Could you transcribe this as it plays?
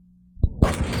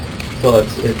but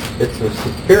it's a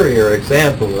superior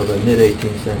example of a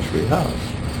mid-18th century house.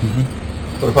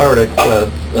 But if I were to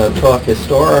talk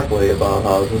historically about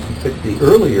houses and pick the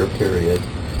earlier period,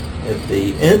 at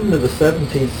the end of the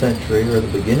 17th century or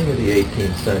the beginning of the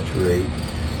 18th century,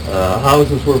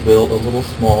 houses were built a little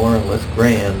smaller and less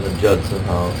grand than Judson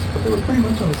House, but they were pretty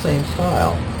much on the same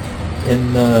style.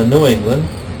 In New England,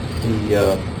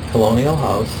 the colonial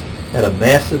house had a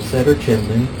massive center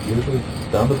chimney. Usually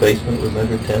down the basement it would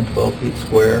measure 10, 12 feet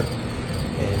square,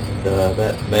 and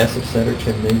that massive center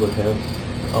chimney would have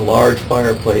a large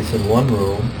fireplace in one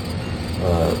room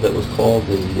that was called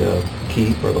the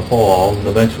keep or the hall, and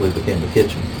eventually became the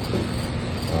kitchen.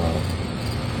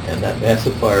 And that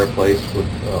massive fireplace would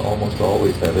almost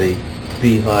always have a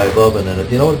beehive oven in it.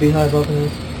 Do you know what a beehive oven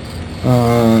is?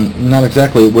 Not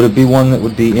exactly. Would it be one that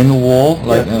would be in the wall?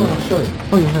 Like, yeah, I'll show you.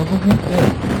 Oh, you have one here?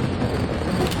 Yeah.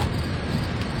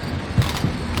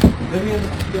 Vivienne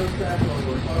goes back when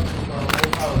we're talking about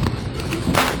old houses.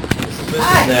 This is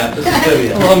Mrs. Knapp. This is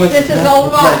Vivienne. This is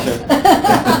old Ross.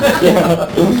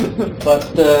 But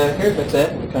here's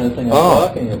exactly the kind of thing I'm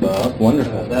talking about.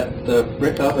 Wonderful. That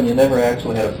brick oven, you never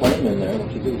actually had a flame in there.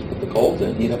 What you do is put the coals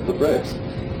in, heat up the bricks,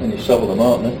 and you shovel them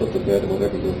out, and then put the bread or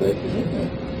whatever you're baking in there.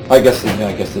 I guess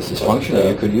this is functional.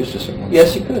 You could use this at one.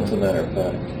 Yes, you could, as a matter of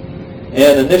fact.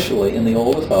 And initially, in the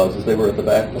oldest houses, they were at the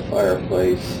back of the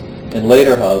fireplace. In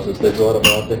later houses, they brought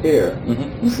them out to here.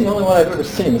 This is the only one I've ever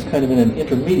seen that's kind of in an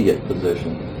intermediate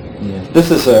position. Yeah. This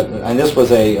is and this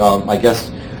was a, I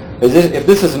guess, if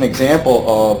this is an example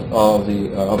of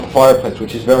the fireplace,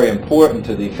 which is very important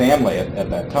to the family at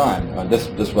that time. This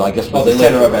I guess was the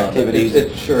center of activities.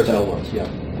 It sure as hell was. Yeah,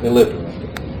 they lived around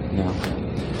it. Yeah.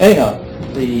 Anyhow,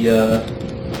 at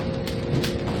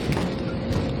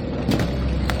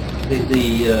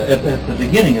the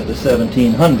beginning of the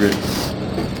 1700s,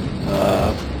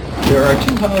 there are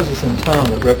two houses in town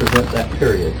that represent that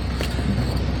period.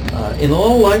 In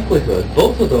all likelihood,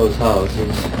 both of those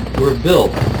houses were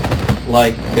built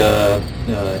like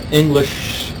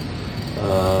English,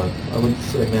 I wouldn't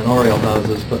say manorial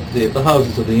houses, but the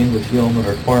houses of the English yeoman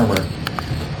or farmer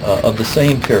of the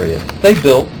same period. They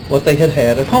built what they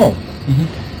had at home.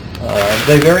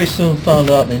 They very soon found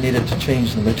out they needed to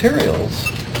change the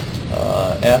materials.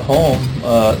 At home,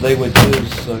 they would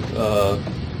use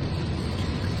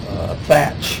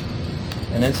thatch,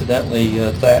 and incidentally,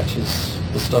 thatch is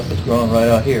the stuff that's growing right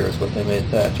out here is what they made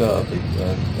thatch of.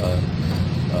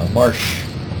 The marsh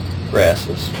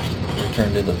grasses were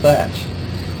turned into thatch.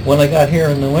 When they got here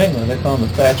in New England, they found the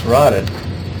thatch rotted,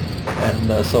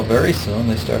 and so very soon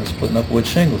they started putting up wood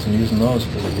shingles and using those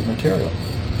for the material.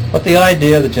 But the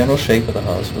idea, the general shape of the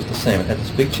house was the same. It had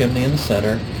this big chimney in the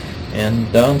center, and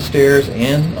downstairs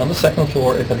and on the second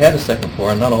floor, if it had a second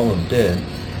floor, and not all of them did,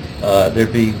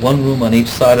 there'd be one room on each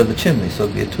side of the chimney, so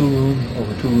it'd be a two-room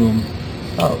over two-room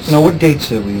house. Now, what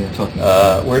dates are we talking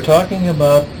about? We're talking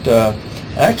about,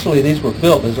 actually these were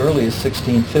built as early as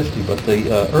 1650, but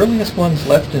the earliest ones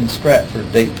left in Stratford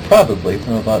date probably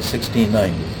from about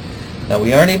 1690. Now,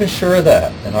 we aren't even sure of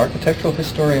that, and architectural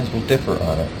historians will differ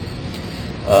on it.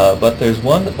 But there's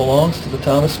one that belongs to the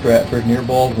town of Stratford near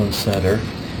Baldwin Center.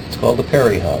 It's called the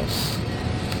Perry House.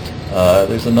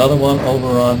 There's another one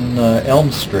over on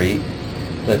Elm Street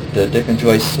that Dick and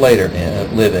Joyce Slater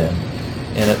live in,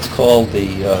 and it's called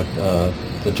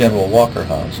the General Walker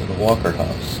House, or the Walker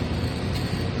House.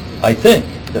 I think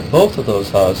that both of those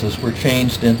houses were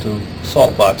changed into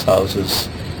salt box houses,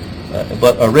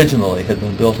 but originally had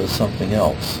been built as something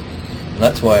else. And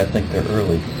that's why I think they're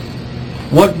early.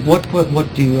 What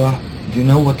do you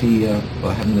know what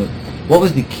what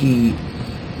was the key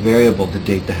variable to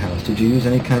date the house? Did you use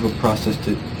any kind of a process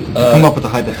to come up with a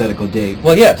hypothetical date?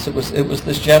 Well, yes, it was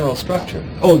this general structure.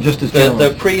 Oh, just as general.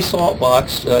 The pre-salt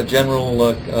box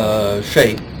general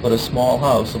shape, but a small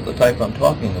house of the type I'm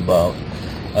talking about,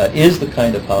 is the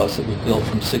kind of house that was built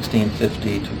from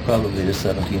 1650 to probably to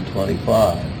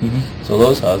 1725. So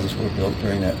those houses were built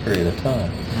during that period of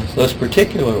time. Those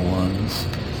particular ones,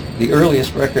 the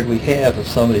earliest record we have of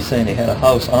somebody saying they had a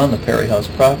house on the Perry House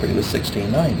property was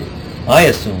 1690. I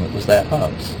assume it was that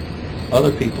house.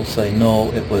 Other people say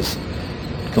no, it was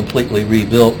completely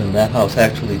rebuilt, and that house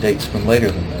actually dates from later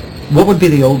than that. What would be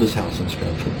the oldest house in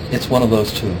Stratford? It's one of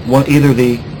those two. Either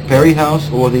the Perry House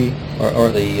or the... Or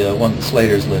the one the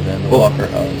Slaters live in, the Walker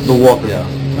House. The Walker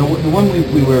House. Now, the one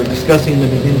we were discussing in the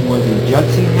beginning was the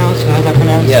Judson House, how's that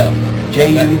pronounced? Yeah.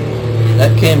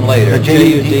 That came later.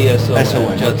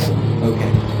 J-U-D-S-O-N, Judson.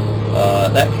 Okay.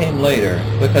 That came later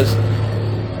because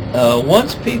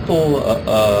once people,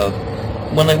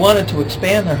 when they wanted to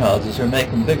expand their houses or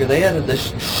make them bigger, they added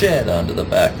this shed onto the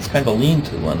back. It's kind of a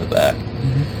lean-to on the back.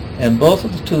 And both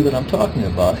of the two that I'm talking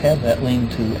about had that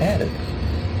lean-to added.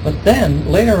 But then,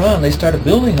 later on, they started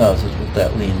building houses with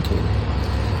that lean-to.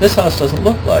 This house doesn't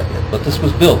look like it, but this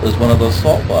was built as one of those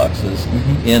salt boxes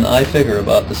in, I figure,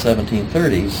 about the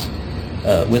 1730s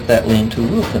with that lean-to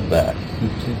roof in back.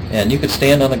 And you could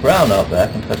stand on the ground out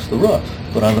back and touch the roof.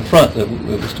 But on the front, it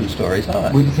was 2 stories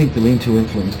high. Where do you think the lean-to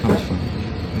influence comes from?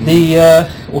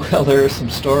 Well, there are some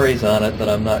stories on it that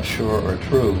I'm not sure are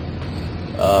true.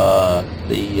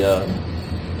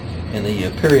 In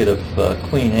the period of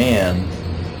Queen Anne,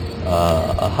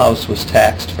 a house was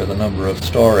taxed for the number of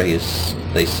stories,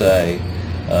 they say,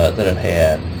 that it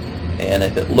had. And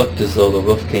if it looked as though the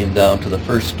roof came down to the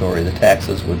first story, the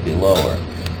taxes would be lower.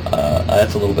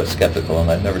 That's a little bit skeptical,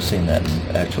 and I've never seen that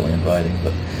actually in writing.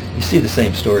 But you see the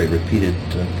same story repeated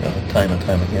time and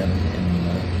time again in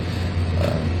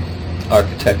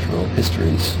architectural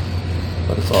histories,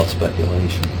 but it's all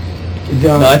speculation.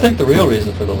 No, I think the real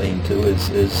reason for the lean-to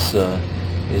is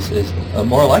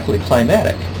more likely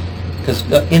climatic. Because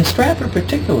in Stratford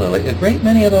particularly, a great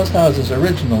many of those houses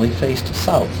originally faced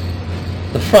south.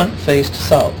 The front faced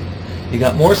south. You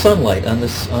got more sunlight on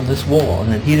this wall,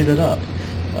 and it heated it up.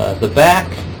 The back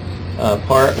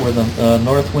part where the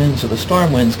north winds or the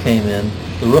storm winds came in,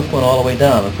 the roof went all the way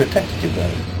down and protected you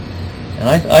better. And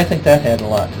I think that had a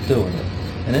lot to do with it.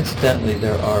 And incidentally,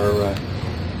 there are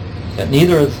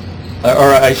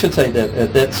or I should say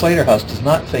that Slater House does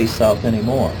not face south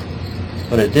anymore,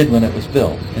 but it did when it was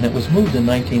built, and it was moved in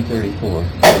 1934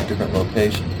 to a different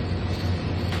location,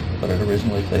 but it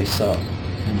originally faced south.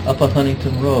 Up on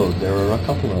Huntington Road, there are a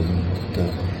couple of them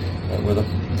where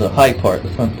the high part, the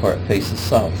front part, faces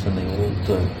south, and the old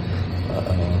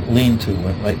lean-to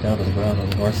went right down to the ground on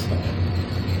the north side.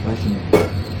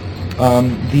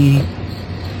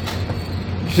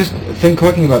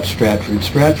 Talking about Stratford.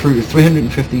 Stratford is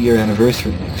 350-year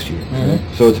anniversary next year. Right?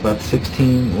 So it's about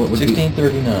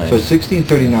 1639. So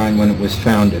 1639 when it was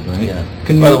founded, right? Yeah.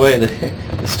 By the way,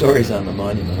 the story's on the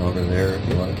monument over there. If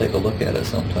you want to take a look at it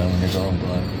sometime when you're going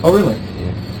by. Oh, really?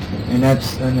 Yeah. And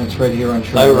that's right here on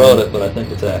Shore. I wrote it, but I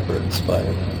think it's accurate in spite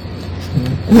of that.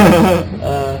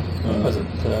 When was it?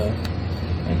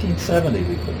 1970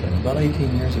 we put in, about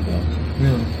 18 years ago.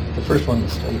 Really? The first one in the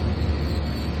state.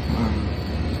 Wow.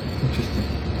 Interesting.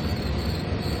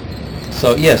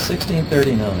 So yes,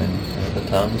 1639, the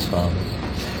town was founded.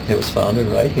 It was founded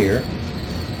right here.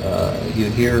 You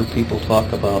hear people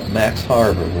talk about Max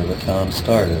Harbor, where the town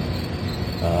started.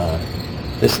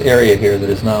 This area here that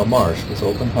is now marsh was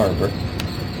open harbor,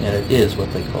 and it is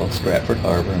what they called Stratford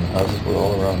Harbor, and the houses were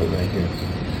all around it right here.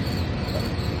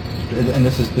 And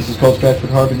this is called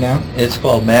Stratford Harbor now? It's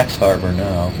called Max Harbor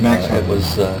now. Max Harbor. It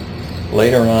was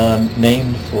later on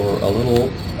named for a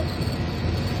little...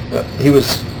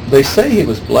 They say he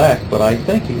was black, but I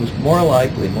think he was more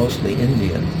likely mostly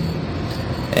Indian.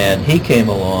 And he came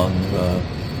along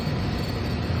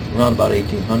around about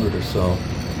 1800 or so,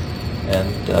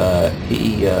 and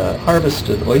he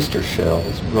harvested oyster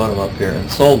shells, brought them up here, and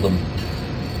sold them,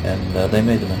 and they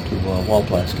made them into wall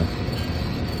plaster.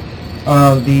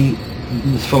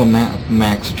 This fellow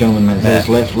Max, gentleman, Mac.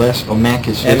 less, or Mac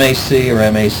is... M-A-C or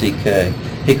M-A-C-K.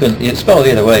 He couldn't, it spelled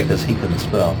either way because he couldn't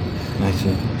spell. I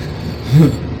see.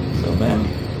 So Mac.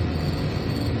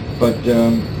 But,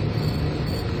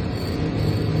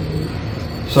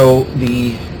 so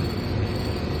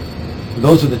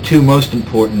those are the two most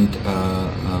important,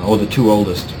 or the two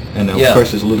oldest, and of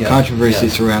course there's a little controversy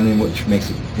surrounding, which makes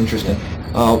it interesting.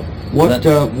 What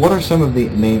are some of the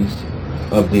names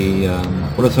of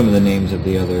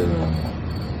the other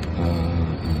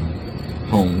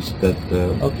homes that?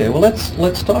 Okay, well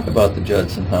let's talk about the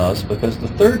Judson House, because the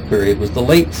third period was the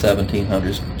late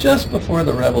 1700s, just before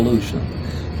the Revolution.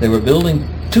 They were building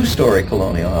two-story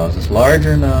colonial houses,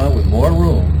 larger now with more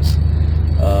rooms.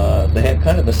 They had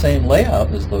kind of the same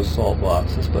layout as those salt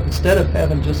boxes, but instead of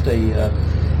having just a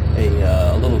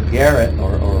little garret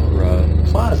or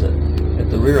closet at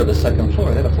the rear of the second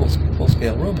floor, they had a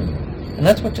full-scale room in there. And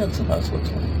that's what Judson House looks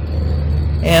like.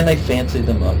 And they fancied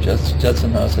them up.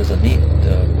 Judson House has a neat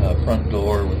front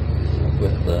door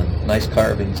with nice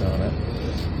carvings on it.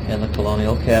 And the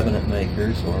colonial cabinet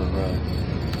makers, or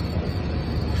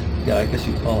I guess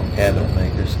you'd call them cabinet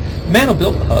makers. The man who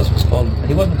built the house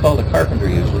he wasn't called a carpenter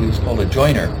usually, he was called a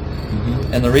joiner.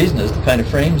 Mm-hmm. And the reason is the kind of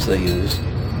frames they used,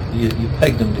 you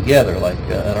pegged them together like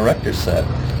an erector set,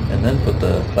 and then put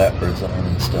the clapboards on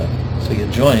and stuff. So you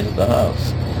joined the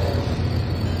house.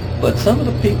 But some of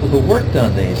the people who worked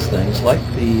on these things, like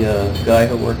the guy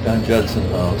who worked on Judson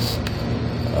House,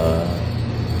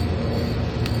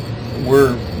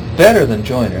 were better than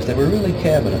joiners. They were really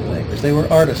cabinet makers. They were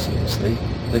artisans.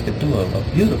 they could do a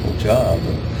beautiful job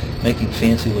of making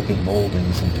fancy-looking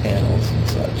moldings and panels and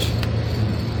such.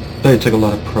 They took a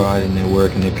lot of pride in their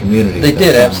work and their community. They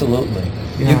did, absolutely.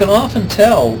 Yeah. You can often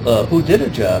tell who did a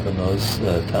job in those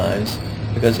times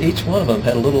because each one of them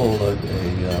had a little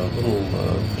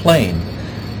plane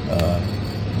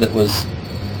that was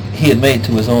he had made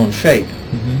to his own shape.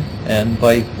 Mm-hmm. And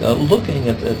by looking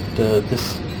at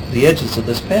the edges of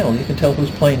this panel, you can tell whose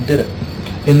plane did it.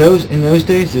 In those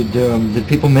days, did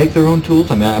people make their own tools?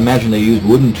 I mean, I imagine they used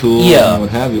wooden tools and what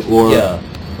have you. Or right.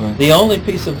 The only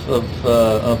piece of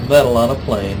metal on a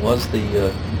plane was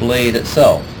the blade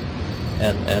itself,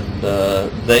 and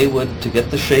they would, to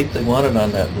get the shape they wanted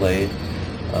on that blade,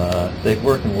 they'd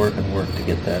work and work and work to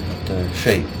get that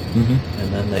shape,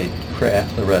 and then they'd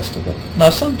craft the rest of it. Now,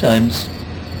 sometimes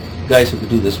guys who could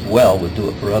do this well would do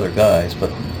it for other guys,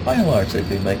 but by and large, they'd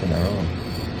be making their own.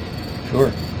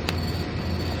 Sure.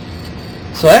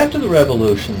 So after the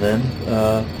Revolution, then,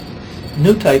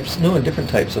 new and different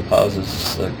types of houses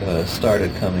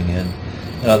started coming in.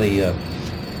 Now, the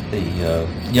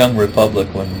Young Republic,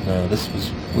 when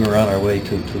we were on our way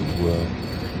to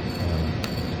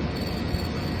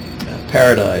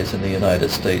Paradise in the United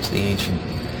States, the ancient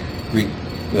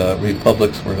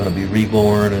republics were going to be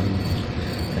reborn, and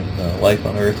life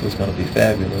on Earth was going to be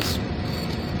fabulous.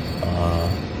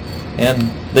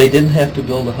 And they didn't have to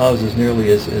build the houses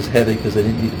nearly as heavy because they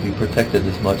didn't need to be protected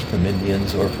as much from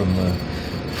Indians or from the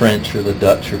French or the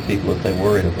Dutch or people that they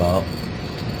worried about.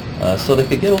 So they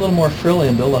could get a little more frilly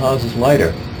and build the houses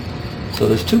lighter. So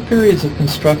there's two periods of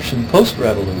construction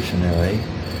post-revolutionary,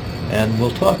 and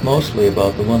we'll talk mostly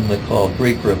about the one they call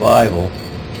Greek Revival,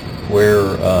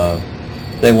 where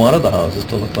they wanted the houses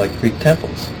to look like Greek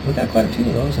temples. We've got quite a few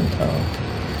of those in town.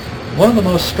 One of the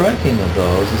most striking of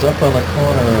those is up on the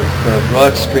corner of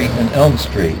Broad Street and Elm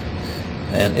Street,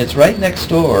 and it's right next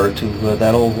door to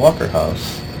that old Walker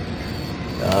House.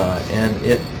 And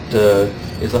it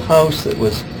is a house that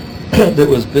was that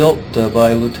was built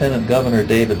by Lieutenant Governor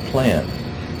David Plant.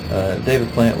 David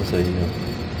Plant was a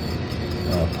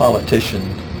politician.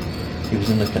 He was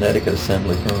in the Connecticut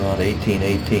Assembly from around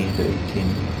 1818 to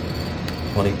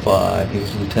 1825. He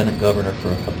was lieutenant governor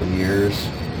for a couple of years.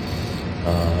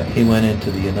 He went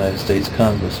into the United States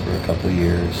Congress for a couple of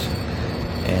years,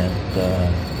 and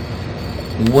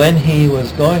when he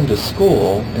was going to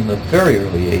school in the very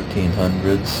early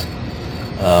 1800s,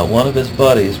 one of his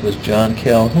buddies was John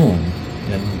Calhoun,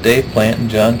 and Dave Plant and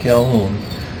John Calhoun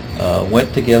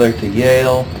went together to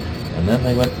Yale, and then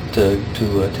they went to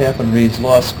Tappan Reed's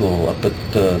Law School up at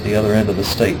the other end of the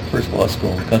state, first law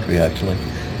school in the country actually,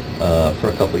 for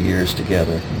a couple of years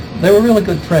together. They were really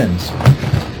good friends.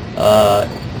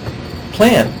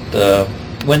 Plant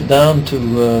went down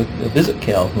to visit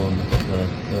Calhoun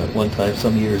one time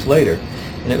some years later,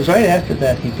 and it was right after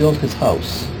that he built his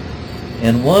house.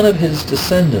 And one of his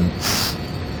descendants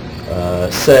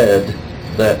said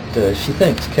that she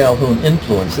thinks Calhoun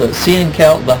influenced, seeing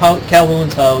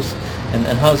Calhoun's house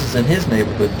and houses in his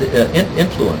neighborhood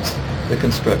influenced the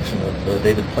construction of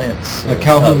David Plant's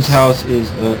Calhoun's house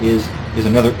is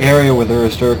another area where there are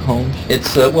historic homes?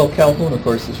 It's, well, Calhoun, of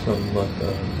course, is from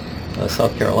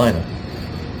South Carolina.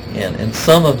 And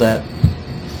some of that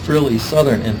frilly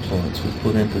southern influence was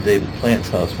put into David Plant's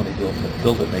house when he built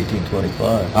it in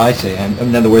 1825. I see. And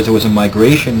in other words, there was a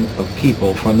migration of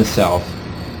people from the south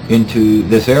into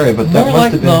this area, but that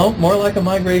must have been... No, more like a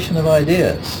migration of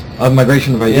ideas. A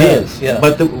migration of ideas? Yeah.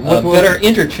 But better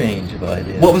interchange of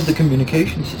ideas. What was the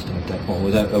communication system at that point?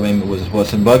 Was that, I mean, was it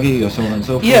horse and buggy or so on and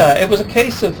so forth? Yeah, it was a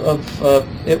case of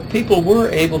people were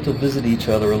able to visit each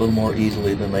other a little more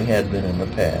easily than they had been in the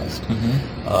past.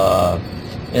 Mm-hmm.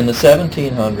 In the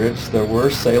 1700s, there were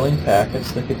sailing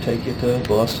packets that could take you to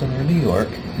Boston or New York.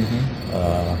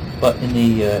 Mm-hmm. But in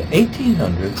the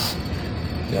 1800s,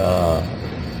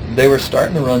 they were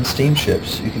starting to run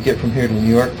steamships. You could get from here to New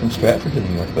York, from Stratford to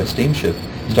New York by steamship,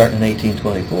 starting in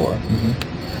 1824.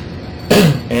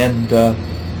 Mm-hmm. And the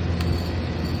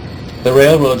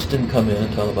railroads didn't come in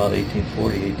until about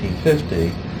 1840,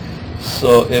 1850.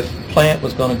 So if Plant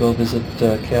was going to go visit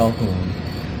Calhoun,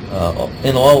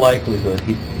 in all likelihood,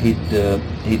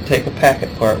 he'd take a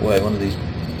packet part way, one of these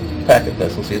packet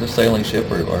vessels, either sailing ship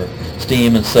or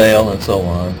steam and sail and so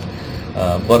on.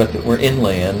 But if it were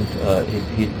inland,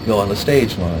 he'd go on the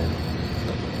stage line.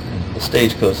 The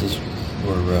stagecoaches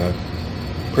were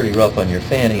pretty rough on your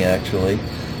fanny, actually,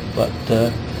 but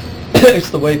it's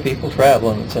the way people travel,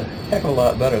 and it's a heck of a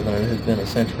lot better than it had been a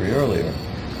century earlier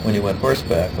when you went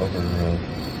horseback over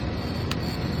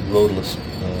roadless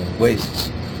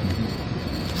wastes.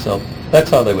 So that's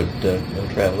how they would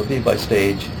travel. It would be by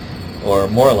stage, or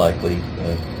more likely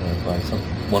by some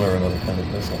one or another kind of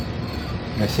missile.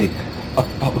 I see.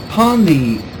 Upon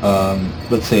the,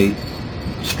 let's say,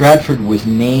 Stratford was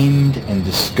named and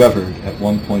discovered at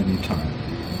one point in time.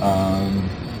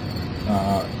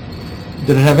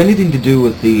 Did it have anything to do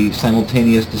with the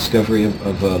simultaneous discovery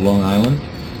of Long Island?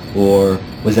 Or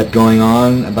was that going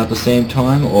on about the same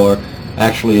time? Or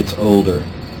actually it's older?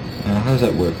 How does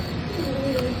that work?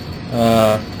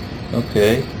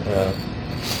 Okay.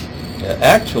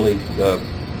 Actually,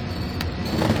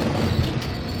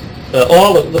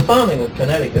 all of the founding of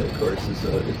Connecticut, of course, is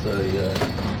a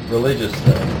religious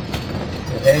thing.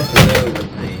 It has to do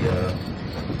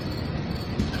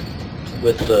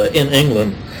with in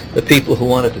England, the people who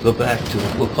wanted to go back to,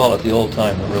 we'll call it the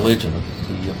old-time religion of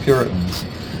the Puritans,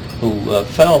 who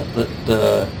felt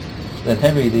that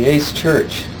Henry VIII's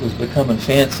church was becoming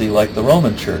fancy like the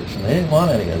Roman church, and they didn't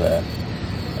want any of that.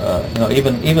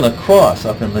 Even a cross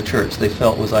up in the church they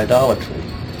felt was idolatry,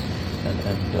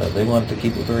 and they wanted to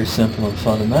keep it very simple and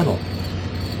fundamental.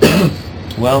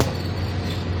 Well,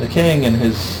 the king and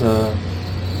his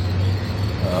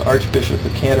Archbishop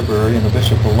of Canterbury and the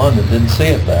Bishop of London didn't see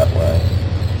it that way.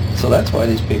 So that's why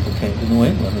these people came to New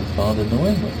England and founded New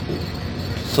England,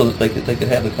 so that they could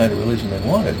have the kind of religion they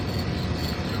wanted.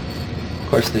 Of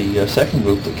course, the second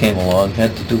group that came along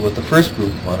had to do what the first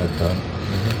group wanted done.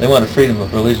 Mm-hmm. They wanted freedom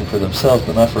of religion for themselves,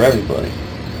 but not for everybody.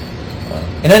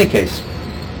 In any case,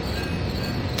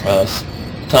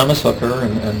 Thomas Hooker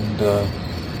and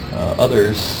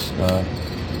others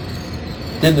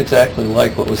didn't exactly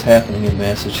like what was happening in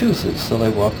Massachusetts, so they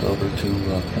walked over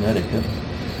to Connecticut,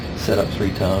 set up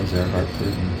 3 towns there, Hartford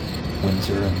and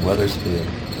Windsor and Wethersfield.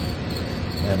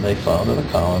 And they founded a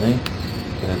colony.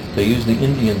 They used the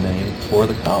Indian name for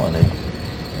the colony,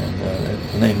 and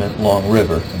the name meant Long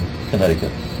River in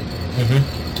Connecticut. Mm-hmm.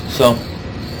 So,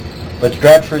 but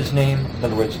Stratford's name, in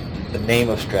other words, the name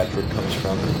of Stratford comes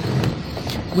from?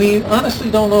 We honestly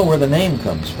don't know where the name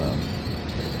comes from.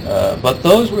 But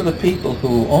those were the people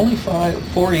who only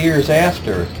 4 years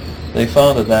after they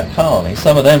founded that colony,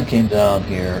 some of them came down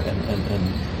here, and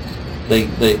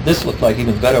this looked like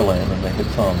even better land than they had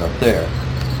found up there.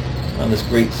 On this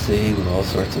great sea with all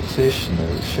sorts of fish, and there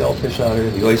was shellfish out here.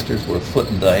 The oysters were a foot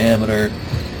in diameter,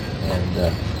 and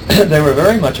they were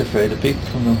very much afraid that people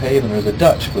from New Haven or the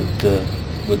Dutch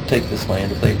would take this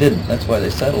land if they didn't. That's why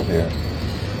they settled here.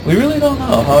 We really don't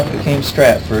know how it became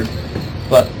Stratford,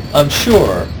 but I'm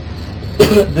sure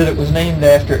that it was named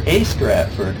after a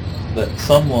Stratford that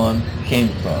someone came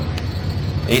from,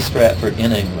 a Stratford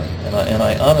in England, and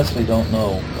I honestly don't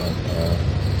know.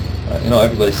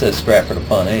 Everybody says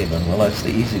Stratford-upon-Avon. Well, that's the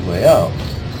easy way out.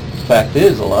 The fact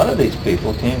is, a lot of these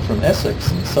people came from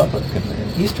Essex and Suffolk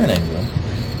and eastern England,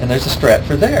 and there's a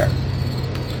Stratford there.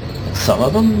 And some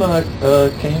of them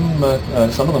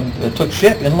took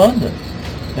ship in London,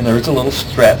 and there was a little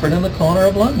Stratford in the corner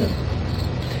of London.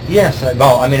 Yes,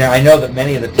 well, I mean, I know that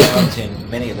many of the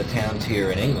towns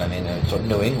here in England, so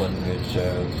New England is,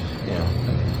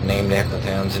 named after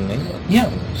towns in England. Yeah.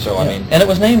 So, yeah. And it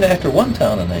was named after one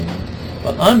town in England,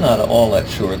 but I'm not all that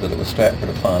sure that it was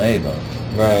Stratford-upon-Avon.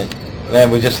 Right. And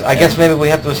I guess maybe we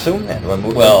have to assume that.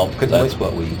 That's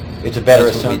what we... It's a better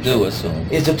assumption. What we do assume.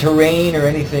 Is the terrain or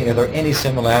anything, are there any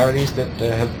similarities that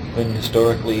have been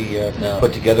historically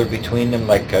put together between them,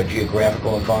 like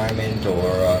geographical environment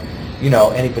or...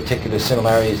 any particular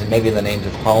similarities, and maybe in the names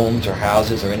of homes or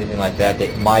houses or anything like that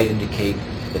might indicate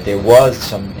that there was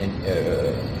some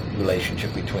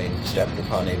relationship between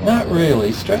Stratford-upon-Avon? Not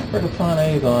really.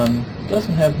 Stratford-upon-Avon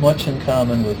doesn't have much in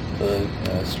common with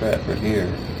Stratford here.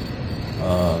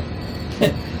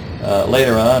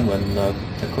 Later on, when,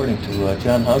 according to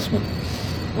John Houseman,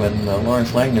 when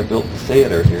Lawrence Langner built the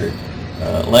theater here,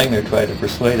 Langner tried to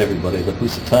persuade everybody that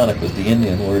Housatonic was the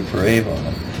Indian word for Avon.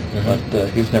 Mm-hmm. But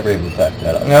he was never able to back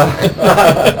that up.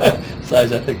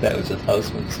 Besides, I think that was just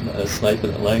Houseman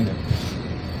sniping at Langner.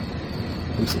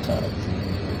 Housatonic is the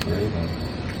Indian word for Avon.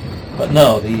 But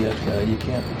no, you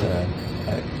can't.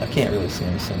 I can't really see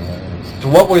any similarities. So,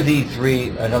 what were the 3?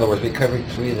 In other words, we covered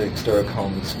 3 of the historic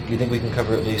homes. Do you think we can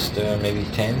cover at least maybe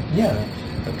 10? Yeah.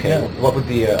 Okay. Yeah. What would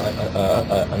be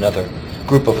another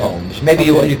group of homes? Maybe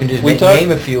you can just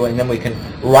name a few, and then we can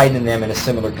write in them in a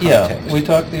similar context. Yeah, we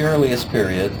talked the earliest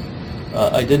period.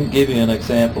 I didn't give you an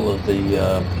example of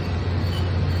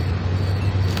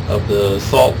the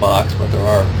salt box, but there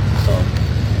are some.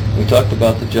 We talked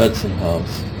about the Judson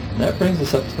House. And that brings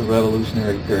us up to the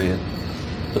Revolutionary period.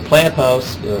 The Plant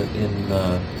House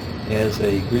as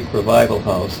a Greek revival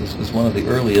house is one of the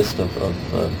earliest of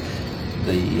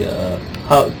the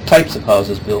types of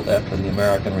houses built after the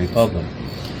American Republic.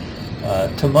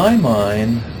 To my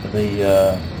mind,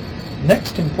 the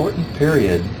next important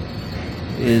period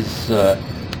is the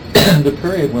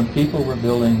period when people were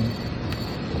building,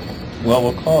 well,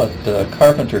 we'll call it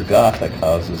Carpenter Gothic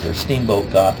houses or Steamboat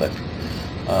Gothic.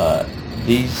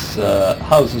 These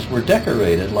houses were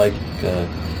decorated like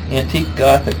antique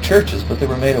Gothic churches, but they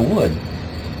were made of wood.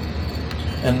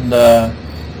 And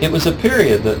it was a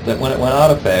period that when it went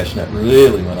out of fashion, it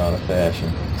really went out of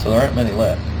fashion. So there aren't many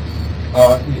left.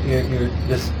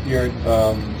 You're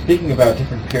speaking about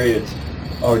different periods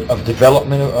of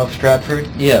development of Stratford.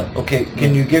 Yeah. Okay.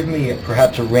 Can you give me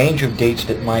perhaps a range of dates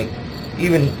that might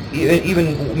even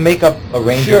make up a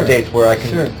range of dates where I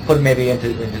can put maybe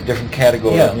into different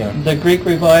categories? Yeah. You know. The Greek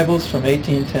revivals from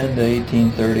 1810 to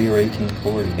 1830 or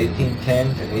 1840.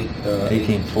 1810 to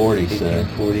 1840.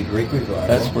 1840 Greek revival.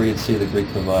 That's where you'd see the Greek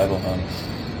revival house.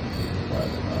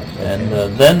 And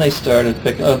then they started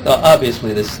picking.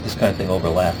 Obviously, this kind of thing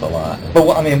overlapped a lot. But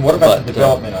what about the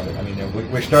development of it? I mean,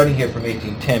 we're starting here from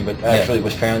 1810, but actually it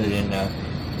was founded in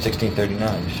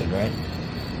 1639. You said, right?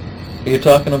 Are you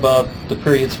talking about the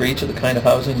periods for each of the kind of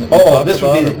housing that we talked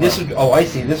about? I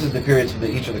see. This is the periods for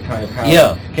each of the kind of housing.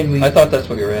 Yeah. Can we? I thought that's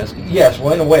what you were asking. Yes.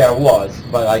 Well, in a way, I was,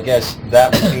 but I guess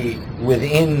that would be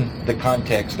within the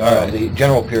context of the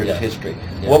general period of history.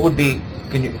 Yeah. What would be?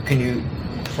 Can you?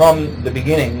 From the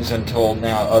beginnings until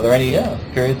now, are there any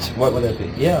periods? What would that be?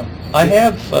 Yeah, I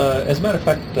have, as a matter of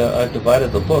fact, I've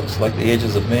divided the books, like The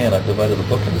Ages of Man, I've divided the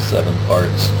book into 7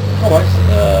 parts. Oh, I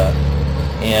see.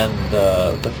 And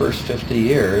the first 50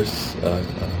 years,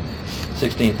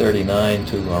 1639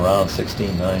 to around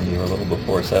 1690, or a little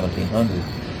before 1700,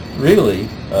 really,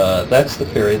 that's the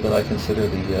period that I consider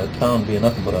the town being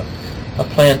nothing but a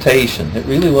plantation. It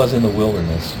really was in the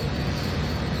wilderness.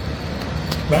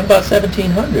 Around about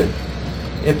 1700,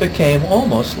 it became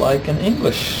almost like an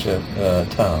English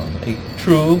town, a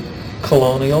true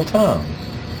colonial town.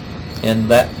 In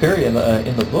that period,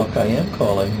 in the book, I am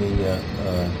calling the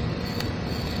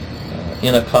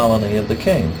In a Colony of the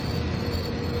King.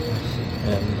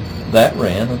 And that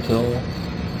ran until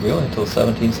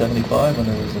 1775, when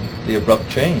there was the abrupt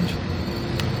change.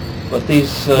 But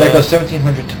these... that goes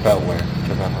 1700 to about where?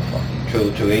 To about how far? To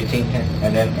 1810,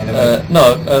 and then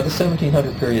no, the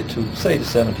 1700 period to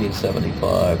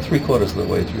 1775, 3/4 of the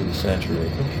way through the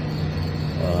century.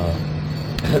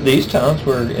 These towns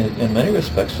were, in many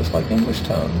respects, just like English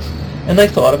towns, and they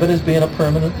thought of it as being a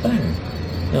permanent thing.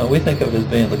 You know, we think of it as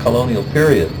being the colonial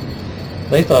period.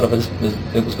 They thought of it as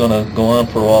it was going to go on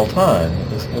for all time.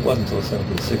 It wasn't until the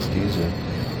 1760s or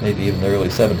maybe even the early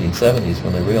 1770s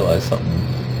when they realized something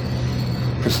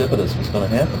precipitous was going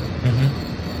to happen. Mm-hmm.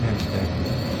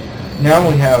 Now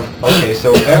we have,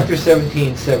 so after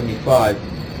 1775,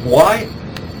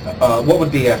 what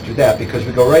would be after that? Because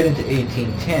we go right into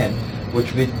 1810,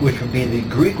 which would be the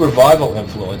Greek Revival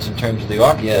influence in terms of the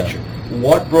architecture. Yeah.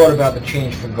 What brought about the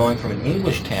change from going from an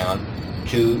English town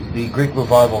to the Greek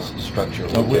Revival structure?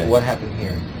 Okay. What happened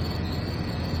here?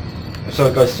 So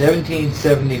it goes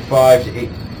 1775 to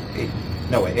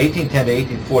 1810 to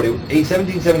 1840.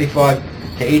 1775 to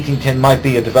 1810 might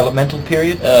be a developmental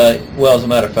period? Well, as a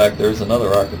matter of fact, there's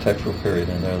another architectural period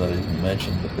in there that I didn't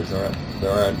mention because there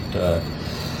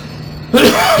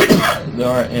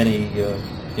aren't any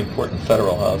important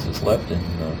federal houses left in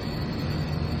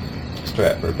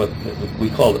Stratford, but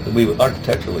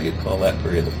architecturally you'd call that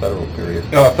period the federal period.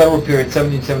 Federal period,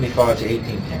 1775 to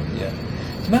 1810. Yeah.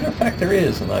 As a matter of fact, there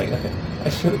is, and I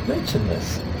should have mentioned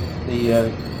this.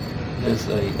 There's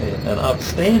an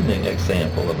outstanding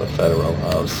example of a federal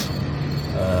house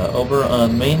over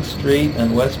on Main Street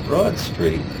and West Broad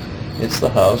Street. It's the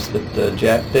house that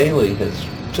Jack Daly has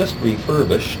just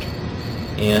refurbished,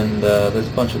 and there's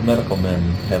a bunch of medical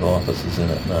men have offices in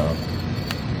it now.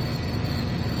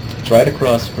 It's right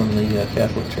across from the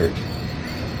Catholic Church,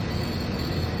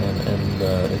 and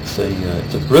it's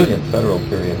a brilliant federal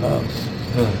period house.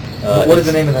 What is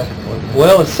the name of that?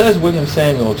 Well, it says William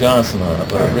Samuel Johnson on it,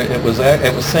 but it was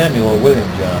Samuel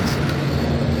William Johnson.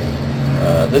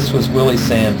 This was Willie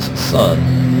Sam's son.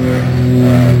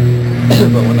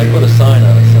 But when they put a sign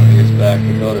on it some years back,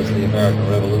 they noticed the American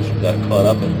Revolution got caught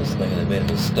up in this thing and they made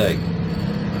a mistake.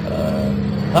 The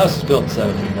house was built in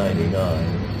 1799,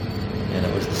 and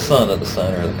it was the son of the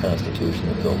signer of the Constitution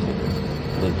that built it,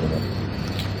 lived in it.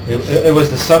 It was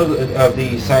the son of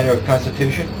the signer of the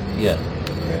Constitution? Yeah.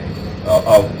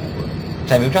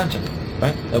 Samuel Johnson,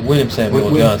 right? William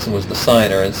Samuel Johnson was the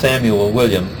signer, and Samuel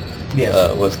William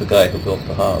was the guy who built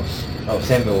the house. Oh,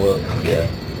 Samuel William. Okay. Yeah.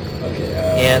 Okay.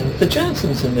 And the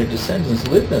Johnsons and their descendants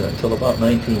lived in it until about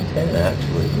 1910,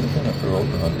 actually. They lived in it for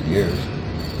over 100 years.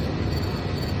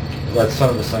 Well, that's son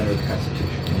of the signer of the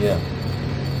Constitution. Yeah.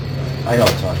 I know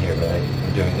it's on here, but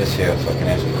doing this here so I can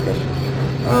answer the question.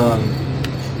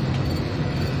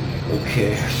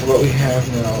 Okay, so what we have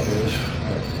now is,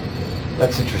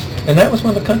 that's interesting. And that was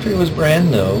when the country was brand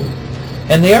new,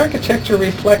 and the architecture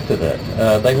reflected it.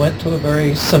 They went to a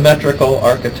very symmetrical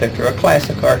architecture, a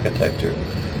classic architecture,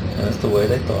 and that's the way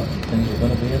they thought things were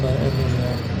going to be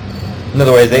In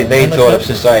other words, they in the thought of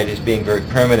country. society as being very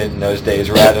permanent in those days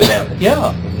rather than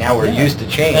Yeah. now we're Yeah. used to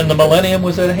change. And the millennium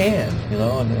was at hand,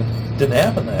 and it didn't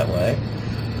happen that way.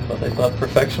 But they thought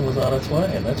perfection was on its way,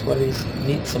 and that's why these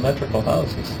neat symmetrical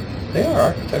houses, they are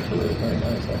architecturally very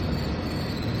nice, I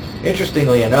think.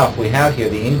 Interestingly enough, we have here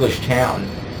the English town.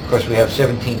 Of course, we have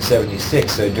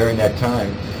 1776, so during that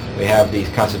time we have the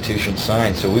Constitution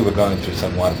signed, so we were going through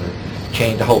somewhat of a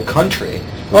change. The whole country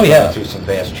was going through some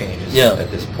vast changes at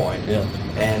this point. Yeah.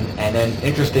 And then,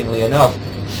 interestingly enough,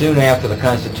 soon after the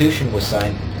Constitution was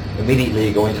signed, immediately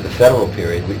you go into the federal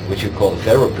period, which you call the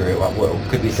federal period. What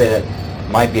could we say that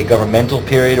might be a governmental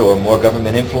period or more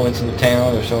government influence in the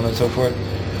town or so on and so forth?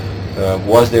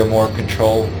 Was there more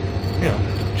control?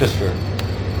 Just for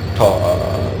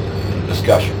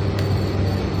discussion.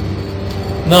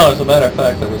 No, as a matter of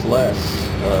fact, there was less.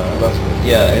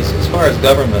 As far as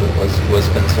government was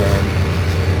concerned,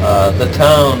 the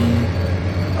town,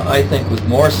 I think, was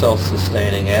more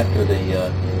self-sustaining after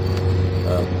the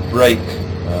break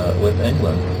with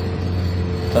England.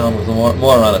 The town was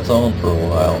more on its own for a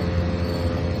while.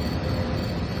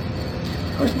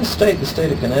 Of course, in the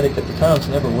state of Connecticut, the towns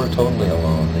never were totally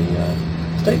alone.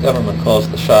 The state government calls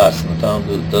the shots, and the town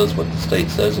does what the state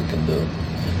says it can do.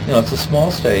 It's a small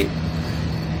state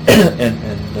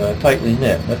and tightly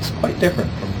knit. That's quite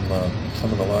different from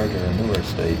some of the larger and newer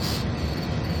states.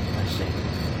 I see.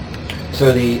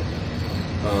 So the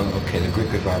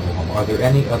Greek Revival home. Are there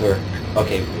any other?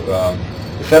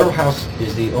 The Federal House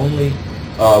is the only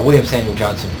William Samuel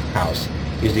Johnson House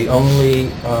is the only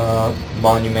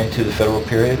monument to the federal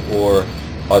period, or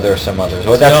are there some others?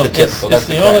 Well, that's the typical. It's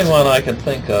the only one I can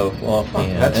think of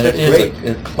offhand. That's and it great.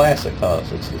 is a classic house.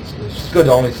 It's good.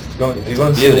 If you're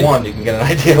going to see one, you can get an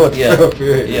idea what the federal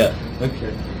period is. Yeah.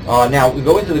 Okay. Now we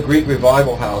go into the Greek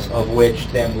Revival House, of which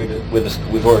then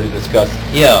we've already discussed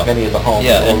many of the homes.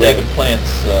 Yeah, and David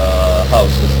Plant's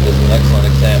house is an excellent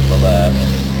example of that.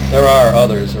 There are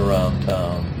others around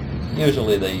town.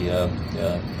 Usually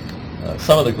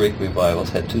some of the Greek revivals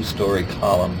had two-story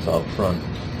columns out front,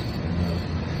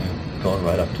 going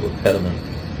right up to a pediment.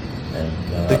 And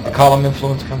the column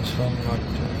influence comes from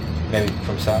maybe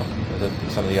from south.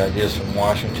 Some of the ideas from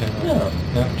Washington.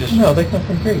 No, they come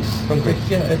from Greece. From Greece.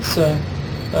 Yeah, it's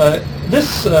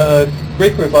this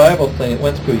Greek revival thing. It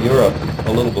went through Europe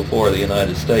a little before the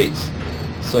United States,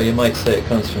 so you might say it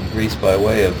comes from Greece by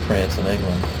way of France and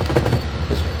England.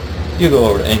 You go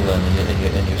over to England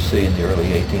and you see in the early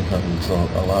 1800s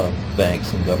a lot of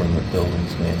banks and government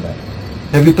buildings made that.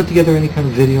 Have you put together any kind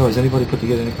of video? Has anybody put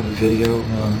together any kind of video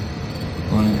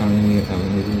on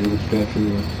anything to do with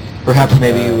Stratford? Perhaps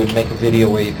maybe you would make a video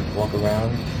where you could walk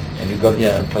around and you go to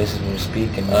different places when you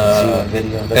speak and you can see on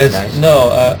video. That's nice. No,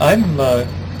 I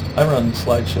run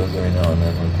slideshows every now and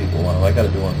then when people want them. I got to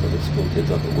do one for the school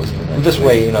kids up at Worcester. Well, this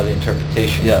way, the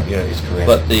interpretation is correct.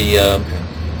 But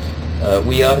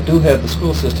we do have, the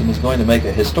school system is going to make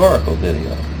a historical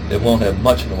video. It won't have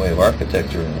much in the way of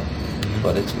architecture in it,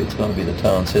 but it's going to be the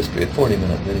town's history, a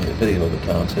 40-minute video of the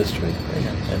town's history.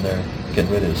 And they're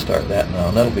getting ready to start that now,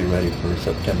 and that'll be ready for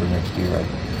September next year.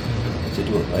 To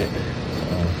do it right,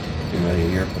 be ready a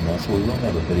year from now. So we will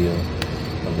have a video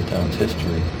of the town's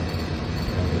history.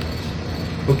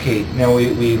 Okay, now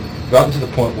we've gotten to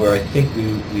the point where I think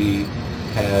we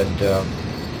had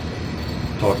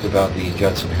talked about the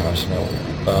Judson House now,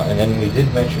 and then we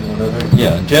did mention another.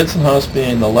 Yeah, Judson House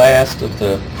being the last of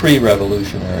the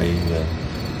pre-revolutionary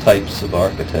types of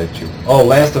architecture. Oh,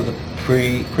 last of the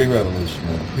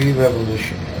pre-revolutionary.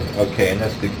 Pre-revolutionary. Okay, and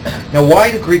that's the. Now,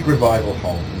 why the Greek Revival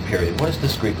home period? What is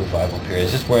this Greek Revival period?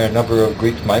 Is this where a number of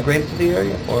Greeks migrated to the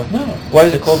area, or no? Why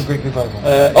is it called the Greek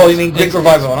Revival? You mean Greek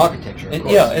Revival in architecture?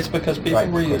 It's because people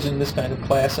were using this kind of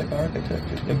classic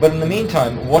architecture. But in the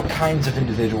meantime, what kinds of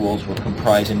individuals were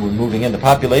comprising, were moving in? The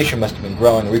population must have been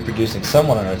growing, reproducing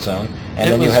somewhat on its own, and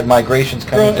then you had migrations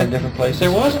coming from different places?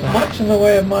 There wasn't much in the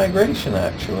way of migration,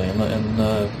 actually, in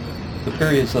the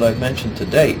periods that I've mentioned to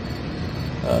date.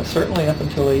 Certainly up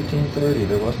until 1830,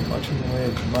 there wasn't much in the way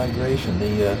of migration.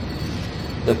 The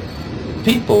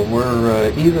people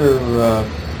were either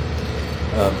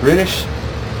British,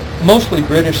 mostly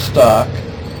British stock,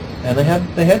 and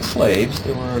they had slaves.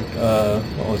 There were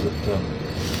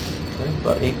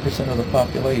about 8% of the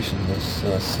population was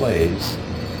slaves.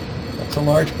 That's a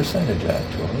large percentage,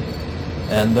 actually.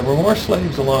 And there were more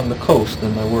slaves along the coast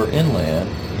than there were inland,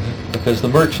 because the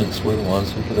merchants were the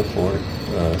ones who could afford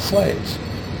slaves.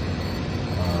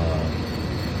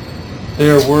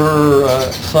 There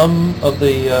were some of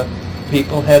the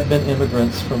people had been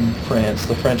immigrants from France.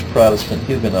 The French Protestant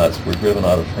Huguenots were driven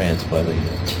out of France by the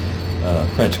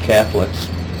French Catholics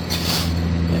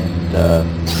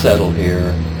and settled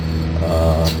here.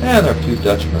 And there are a few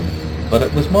Dutchmen, but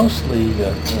it was mostly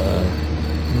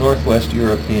Northwest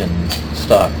European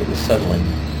stock that was settling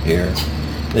here.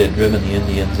 They had driven the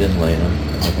Indians inland,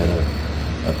 and they had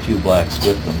a few blacks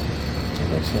with them,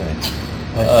 as I say.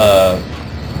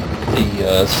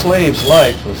 The slave's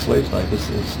life was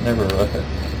never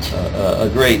a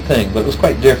great thing, but it was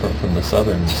quite different from the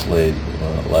southern slave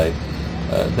life.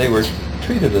 They were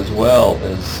treated as well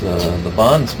as the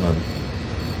bondsmen.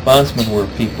 Bondsmen were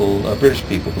people, British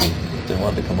people, who, if they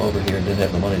wanted to come over here and didn't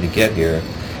have the money to get here,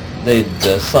 they'd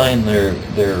sign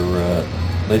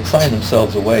they'd sign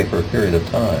themselves away for a period of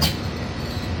time.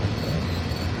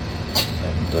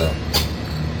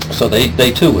 And so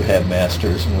they too would have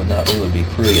masters and would not really be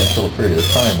free until a period of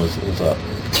time was up.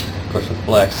 Of course, with the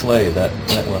black slave, that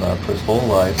went on for his whole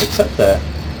life, except that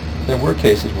there were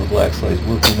cases where black slaves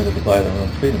were permitted to buy their own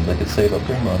freedom. They could save up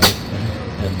their money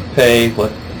and pay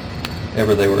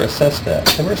whatever they were assessed at.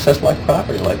 They were assessed like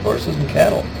property, like horses and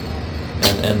cattle.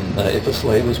 And if a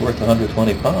slave was worth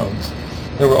 120 pounds,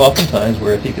 there were often times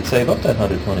where if he could save up that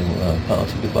 120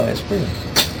 pounds, he could buy his freedom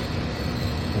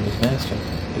from his master.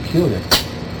 Peculiar.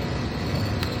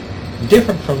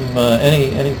 Different from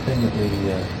anything that we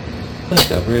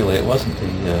think of, really. It wasn't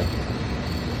the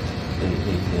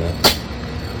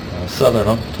Southern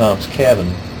Uncle Tom's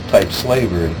Cabin type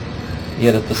slavery.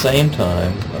 Yet at the same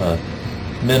time,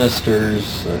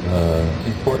 ministers,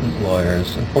 important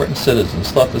lawyers, important citizens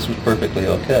thought this was perfectly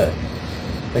okay.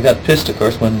 They got pissed, of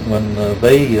course, when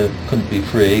they couldn't be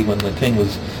free, when the king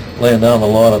was laying down the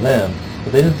law to them.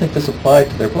 But they didn't think this applied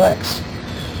to their blacks.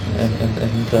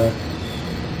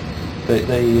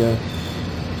 They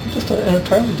just an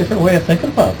entirely different way of thinking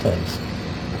about things.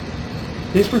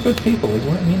 These were good people. These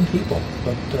weren't mean people,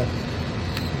 but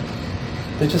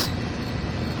they just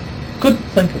couldn't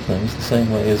think of things the same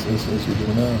way as you do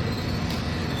now.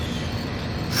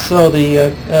 So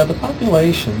the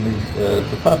population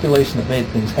that made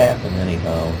things happen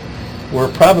anyhow were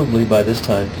probably by this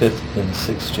time 5th and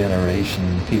 6th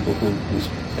generation people whose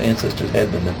ancestors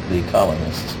had been the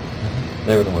colonists.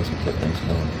 They were the ones who kept things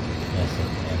going.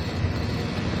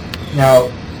 Now,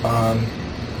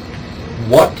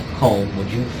 what home would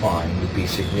you find would be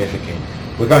significant?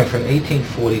 We're going from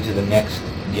 1840 to the next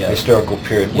historical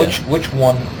period. Yeah. Which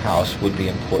one house would be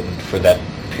important for that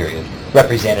period?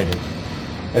 Representative.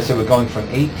 So we're going from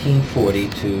 1840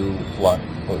 to what?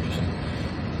 What would you say?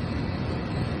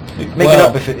 Make it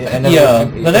up if it...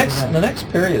 The next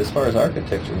period, as far as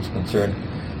architecture is concerned,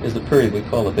 is the period we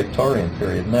call the Victorian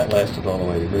period, and that lasted all the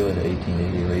way really to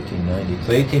 1880 or 1890.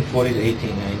 So 1840 to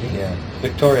 1890? Yeah.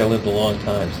 Victoria lived a long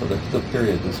time, so the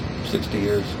period was 60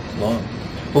 years long.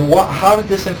 But how did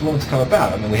this influence come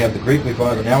about? I mean, we have the Greek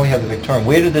Revival, now we have the Victorian.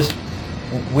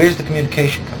 Where's the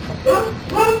communication come from?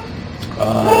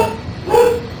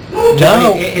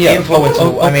 Influence.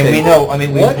 Okay. I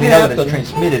mean, we know that it's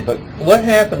transmitted, but what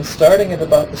happened starting at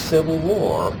about the Civil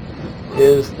War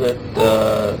is that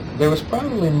there was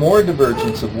probably more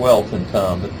divergence of wealth in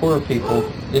town. The poorer people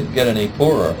didn't get any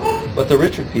poorer, but the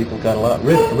richer people got a lot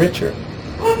richer.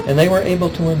 And they were able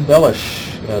to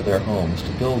embellish their homes,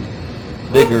 to build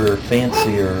bigger,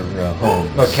 fancier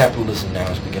homes. Well, capitalism now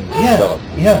is beginning to develop.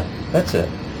 Yeah, that's it.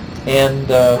 And,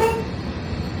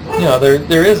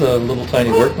 there is a little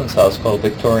tiny workman's house called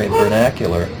Victorian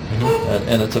Vernacular,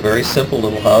 and it's a very simple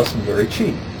little house and very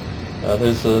cheap.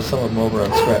 There's some of them over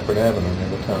on Stratford Avenue near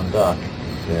the town dock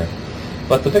there.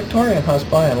 But the Victorian house,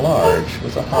 by and large,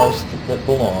 was a house that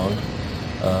belonged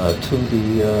to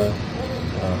the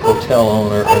hotel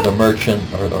owner or the merchant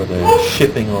or the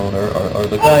shipping owner or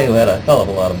the guy who had a hell of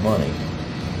a lot of money.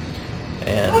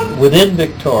 And within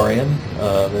Victorian,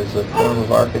 there's a form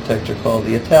of architecture called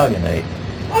the Italianate.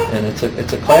 And it's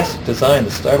a classic design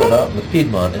that started out in the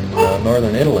Piedmont in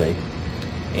northern Italy.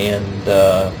 And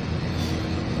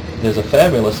there's a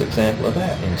fabulous example of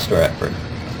that in Stratford.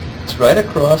 It's right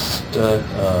across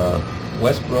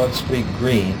West Broad Street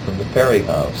Green from the Perry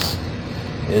House.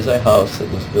 Is a house that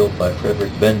was built by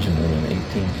Frederick Benjamin in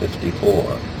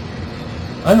 1854.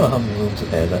 I don't know how many rooms it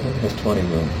has. I think it has 20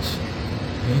 rooms.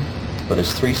 But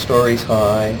it's 3 stories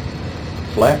high,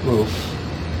 flat roof,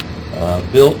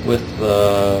 built with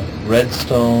red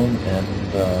stone and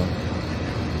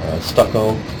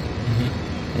stucco.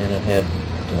 And it had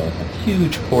a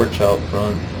huge porch out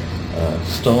front,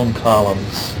 stone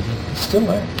columns. It's still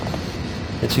there.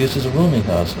 It's used as a rooming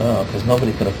house now because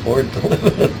nobody can afford to live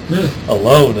in it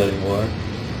alone anymore.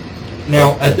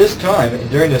 Now, at this time,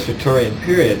 during this Victorian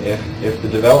period, if the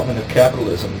development of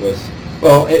capitalism was,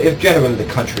 well, if generally the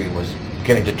country was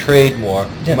getting to trade more,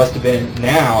 there must have been,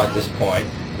 now at this point,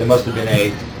 there must have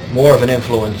been more of an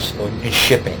influence in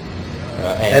shipping.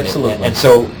 Absolutely. And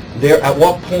so, there, at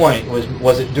what point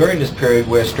was it during this period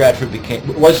where Stratford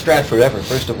was Stratford ever,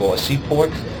 first of all, a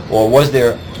seaport, or was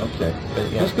there? Okay,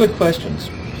 those are good questions.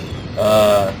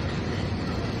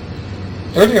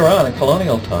 Earlier on in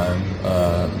colonial time,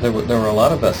 there were a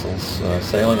lot of vessels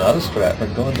sailing out of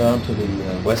Stratford, going down to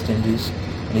the West Indies,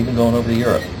 and even going over to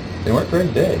Europe. They weren't very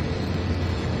big.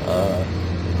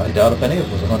 I doubt if any of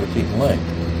it was 100 feet in length.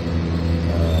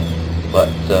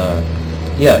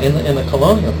 In the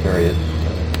colonial period,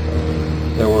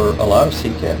 there were a lot of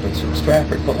sea captains from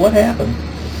Stratford. But what happened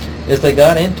is they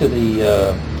got into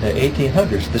the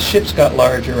 1800s. The ships got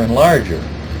larger and larger.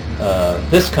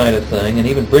 This kind of thing, and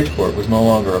even Bridgeport was no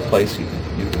longer a place you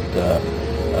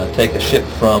could take a ship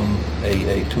from,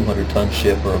 a 200-ton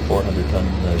ship or a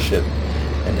 400-ton ship,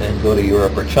 and go to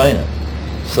Europe or China.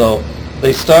 So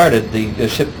they started, the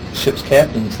ship's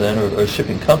captains then, or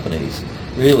shipping companies,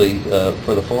 really,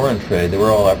 for the foreign trade, they were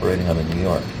all operating out of New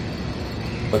York.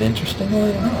 But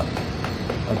interestingly enough,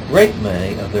 a great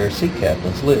many of their sea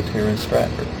captains lived here in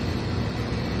Stratford.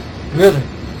 Really?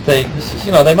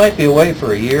 They might be away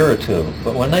for a year or two,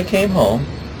 but when they came home,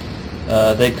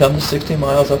 they'd come the 60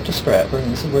 miles up to Stratford,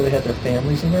 and this is where they had their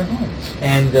families and their homes.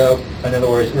 And in other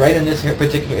words, right in this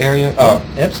particular area?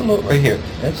 Absolutely. Right here.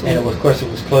 Absolutely. And of course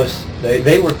it was close,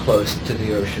 they were close to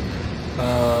the ocean.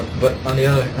 But on the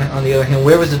other hand,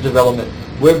 where was the development,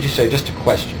 where would you say, just a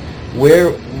question,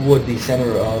 where would the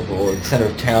center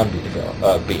of town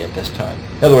be at this time?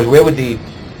 In other words, where would the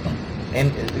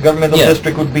governmental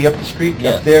district would be up the street,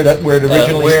 up there, that where it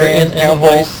originally stands, town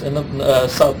hall? In the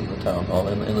south of the town hall,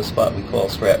 in the spot we call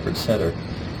Stratford Center.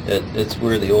 It's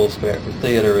where the old Stratford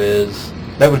Theater is.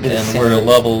 That would be the and center, where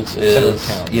Lovell's is. Center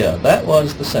of town. Yeah, that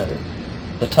was the center.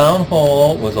 The town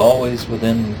hall was always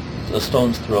within a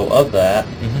stone's throw of that.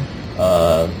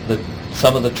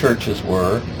 Some of the churches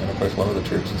were, and of course one of the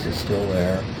churches is still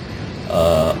there.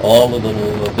 All the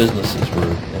little businesses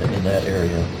were in that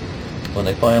area. When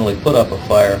they finally put up a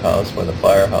firehouse, where the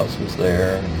firehouse was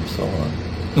there, and so on.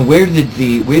 And where do you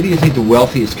think the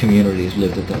wealthiest communities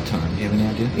lived at that time? Do you have any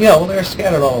idea? Yeah, well, they're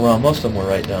scattered all around. Most of them were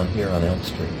right down here on Elm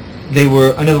Street. They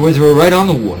were, in other words, they were right on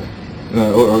the water,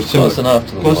 or close enough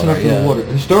to the water. Close enough to the water.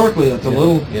 Historically, that's a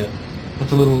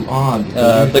little odd.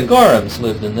 The Gorhams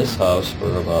lived in this house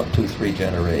for about 2-3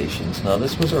 generations. Now,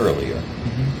 this was earlier.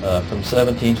 From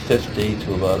 1750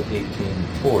 to about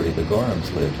 1840, the Gorhams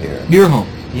lived here. Your home?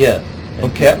 Yeah.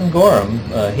 And Captain Gorham,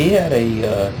 he had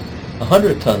a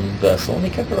 100-ton vessel, and he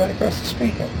kept it right across the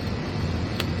street here.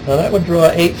 Now, that would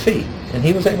draw 8 feet, and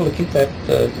he was able to keep that,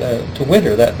 to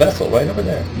winter, that vessel right over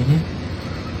there.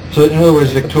 So, in other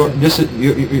words,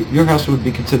 your house would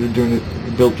be considered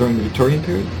built during the Victorian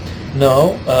period?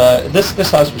 No,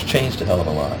 this house was changed a hell of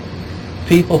a lot.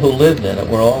 People who lived in it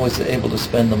were always able to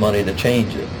spend the money to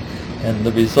change it, and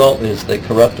the result is they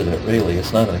corrupted it. Really,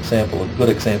 it's not a good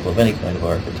example of any kind of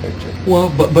architecture. Well,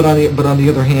 but on the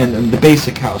other hand, the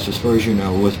basic house, as far as you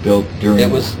know, was built during. It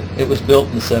was built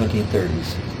in the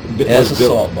 1730s as a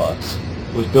salt box.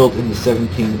 Was built in the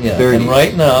 1730s. Yeah, and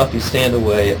right now, if you stand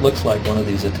away, it looks like one of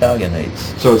these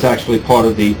Italianates. So it's actually part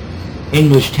of the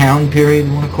English town period,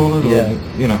 you want to call it? Yeah.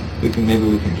 Or, maybe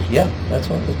we can just... Yeah, that's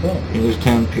when it was built. English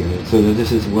town period. So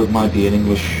this is what might be an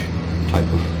English type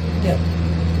of... Yeah.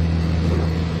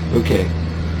 Okay.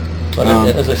 But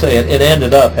as I say, it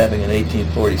ended up having an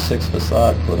 1846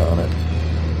 facade put on it.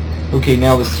 Okay,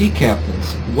 now the sea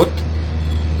captains.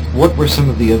 What were some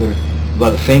of the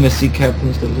famous sea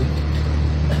captains that lived?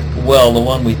 Well, the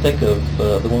one we think of,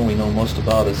 the one we know most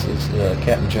about is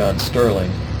Captain John Sterling.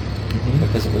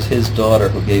 Because it was his daughter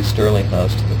who gave Sterling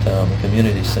House to the town, the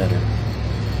community center.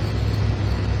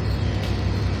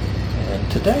 And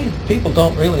today, people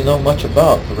don't really know much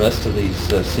about the rest of these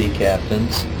sea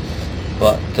captains,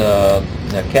 but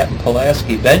Captain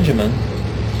Pulaski Benjamin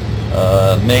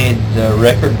made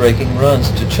record-breaking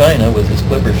runs to China with his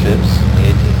clipper ships in the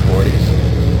 1840s.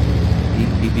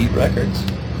 He beat records.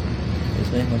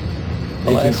 His name was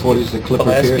 1840s, the clipper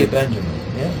Pulaski period. Benjamin,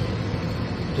 yeah.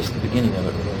 Just the beginning of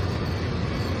it, really.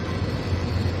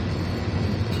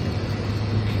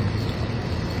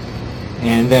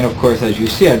 And then, of course, as you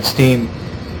said, steam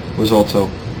was also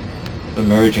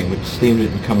emerging, but steam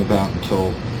didn't come about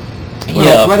until...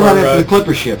 Yeah, right about after the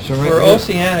clipper ships, right? For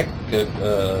oceanic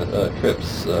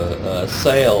trips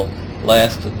sail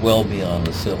lasted well beyond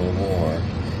the Civil War.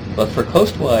 But for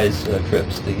coastwise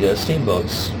trips, the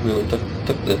steamboats really took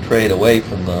the trade away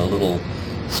from the little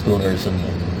schooners and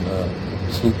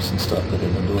sloops and stuff that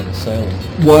had been doing the sailing.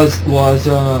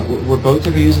 Were boats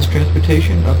ever used as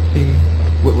transportation up the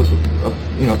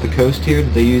up the coast here?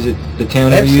 Did they use it? The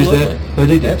town ever use that? Oh,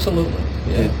 they did. Absolutely.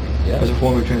 Yeah. Yeah. As a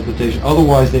form of transportation.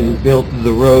 Otherwise, they would build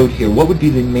the road here. What would be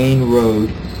the main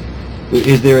road?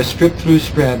 Is there a strip through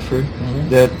Stratford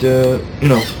that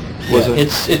was a...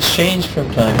 It's changed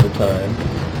from time to time,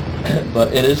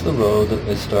 but it is the road that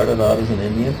it started out as an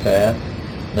Indian path.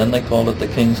 Then they called it the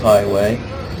King's Highway,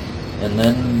 and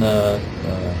then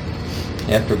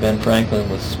after Ben Franklin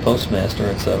was postmaster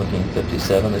in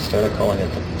 1757, they started calling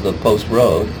it the Post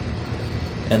Road,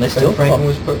 and they still call Franklin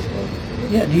was postmaster.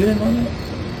 Yeah, you didn't know that?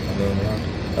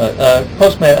 I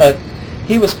don't know.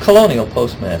 He was colonial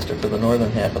postmaster for the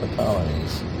northern half of the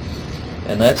colonies.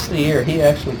 And that's the year he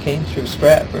actually came through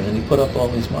Stratford and he put up all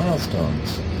these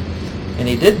milestones. And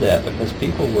he did that because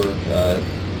people were,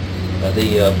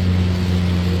 the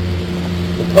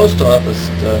post office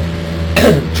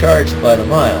charged by the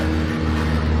mile.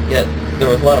 Yet there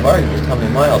was a lot of arguments how many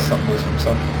miles something was from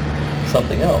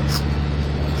something else.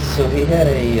 So he had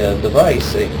a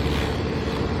device,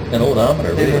 an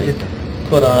odometer really,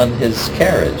 put on his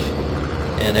carriage.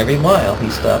 And every mile he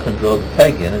stopped and drove the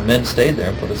peg in, and men stayed there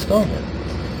and put a stone in.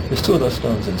 There's two of those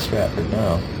stones in Stratford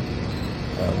now.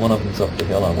 One of them's up the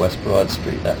hill on West Broad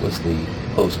Street. That was the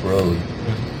Post Road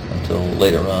until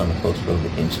later on the Post Road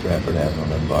became Stratford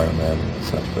Avenue and Barnum Avenue and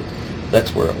such. But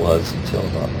that's where it was until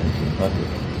about 1900.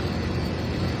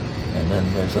 And then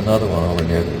there's another one over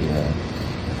near the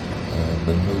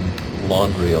new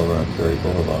laundry over on Ferry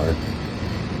Boulevard.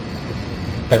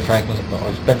 Ben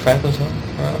Franklin's home?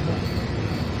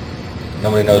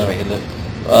 Nobody knows where he lived.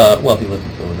 Well, he lived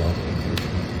in Philadelphia.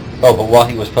 Oh, but while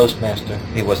he was postmaster,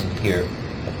 he wasn't here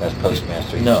as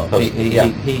postmaster. No, he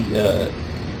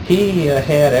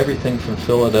had everything from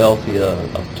Philadelphia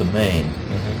up to Maine.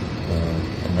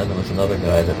 And then there was another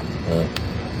guy that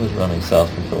was running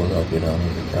south from Philadelphia down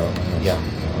into the Carolinas. Yeah.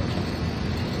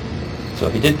 So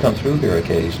he did come through here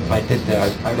occasionally. I did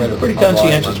that. I read pretty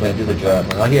conscientious man to do the job.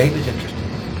 Oh, yeah, he was interesting.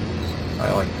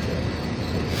 I liked it.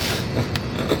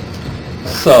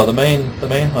 So the main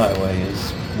highway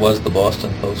was the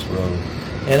Boston Post Road,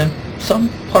 and in some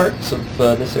parts of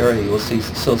this area you'll see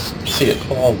it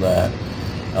called that.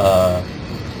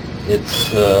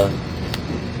 It's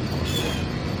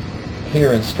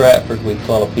here in Stratford we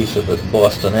call a piece of it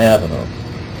Boston Avenue.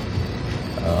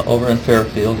 Over in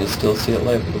Fairfield you'll still see it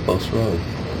labeled the Post Road.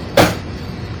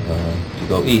 If you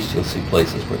go east you'll see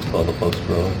places where it's called the Post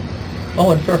Road.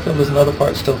 Oh, and Fairfield is another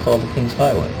part still called the King's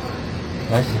Highway.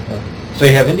 I see. So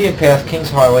you have Indian Path, King's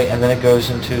Highway, and then it goes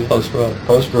into Post Road.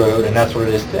 Post Road, and that's what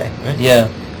it is today, right? Yeah.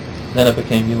 Then it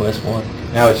became US 1.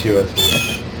 Now it's US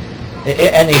 1.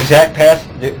 And the exact path,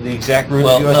 the exact route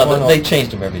Well, is US 1? no, they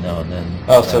changed them every now and then.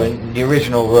 Oh, so the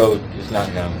original road is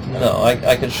not known? No,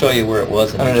 I can show you where it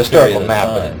was in on an each historical period of map.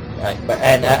 time.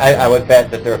 And I would bet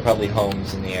that there are probably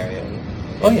homes in the area.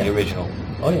 Yeah. The original.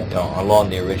 Oh, yeah. Along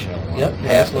the original Yep,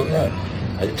 path. absolutely right.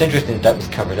 It's interesting that was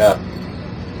covered up.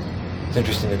 It's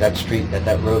interesting that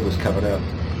that road was covered up.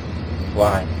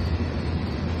 Why?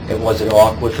 Was it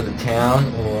awkward for the town,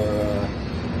 or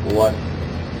what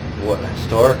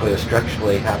historically or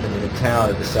structurally happened in the town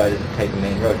that decided to take the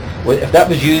main road? If that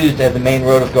was used as the main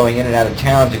road of going in and out of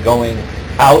town to going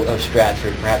out of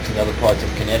Stratford, perhaps in other parts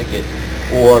of Connecticut,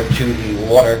 or to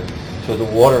the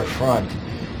waterfront,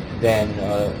 then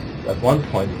at one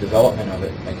point the development of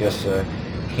it, I guess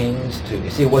Kings you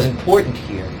see, it was important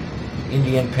here.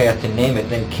 Indian Path to name it,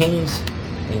 then Kings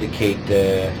indicate,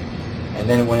 and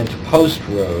then it went into Post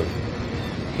Road.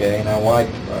 Okay, now why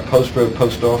Post Road,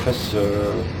 Post Office,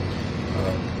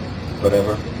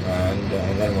 whatever, and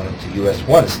then went into US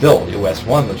 1. Still, US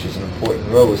 1, which is an important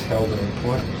road, was held in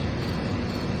importance.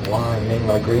 Why main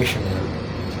migration route?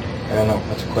 I don't know.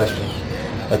 That's a question.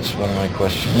 That's one of my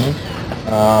questions.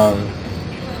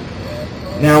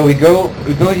 Now we go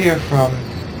here from.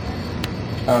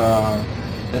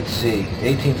 Let's see,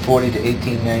 1840 to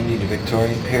 1890, the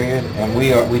Victorian period, and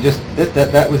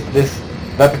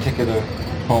that particular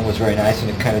home was very nice, and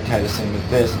it kind of tied us in with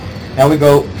this. Now we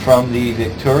go from the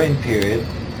Victorian period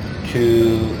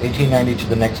to 1890 to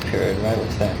the next period, right?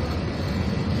 What's that?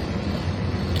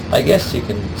 I guess you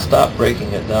can stop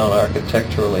breaking it down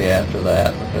architecturally after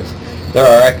that, because there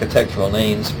are architectural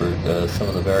names for some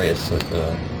of the various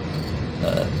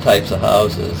types of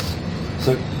houses.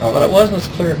 So, but it wasn't as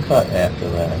clear cut after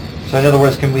that. So in other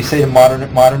words, can we say the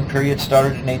modern period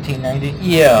started in 1890?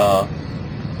 Yeah.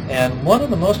 And one of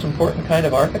the most important kind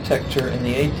of architecture in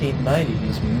the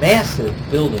 1890s, massive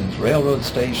buildings, railroad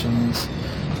stations,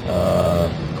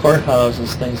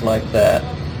 courthouses, things like that,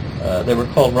 they were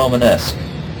called Romanesque.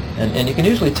 And you can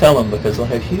usually tell them because they'll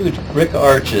have huge brick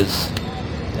arches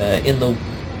in the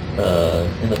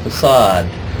facade,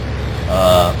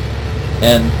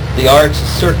 and the arch is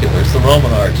circular. It's the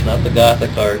Roman arch, not the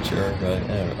Gothic arch or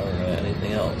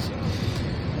anything else.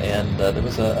 And there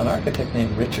was an architect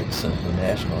named Richardson who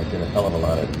nationally did a hell of a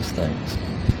lot of these things.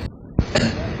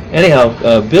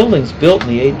 Anyhow, buildings built in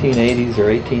the 1880s or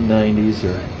 1890s,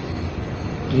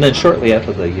 and then shortly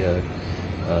after the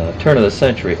turn of the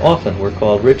century, often were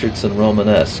called Richardson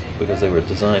Romanesque because they were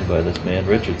designed by this man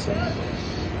Richardson.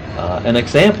 An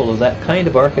example of that kind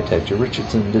of architecture,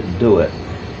 Richardson didn't do it,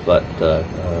 but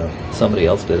somebody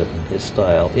else did it in his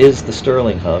style, is the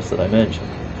Stirling House that I mentioned.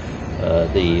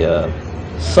 The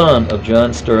son of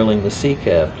John Stirling, the sea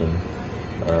captain,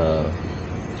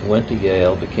 went to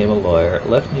Yale, became a lawyer,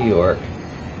 left New York,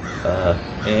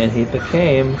 and he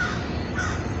became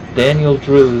Daniel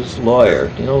Drew's lawyer.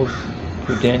 Do you know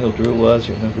who Daniel Drew was?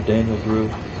 You remember Daniel Drew?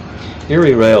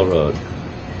 Erie Railroad.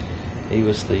 He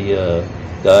was the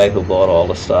guy who bought all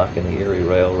the stock in the Erie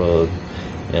Railroad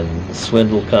and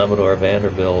swindled Commodore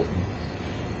Vanderbilt,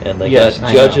 and they got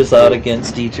judges out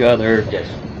against each other. Yes.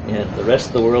 And the rest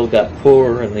of the world got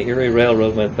poor, and the Erie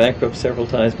Railroad went bankrupt several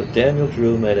times, but Daniel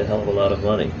Drew made a hell of a lot of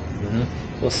money.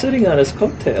 Mm-hmm. Well, sitting on his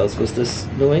coattails was this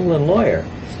New England lawyer,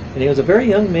 and he was a very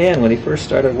young man when he first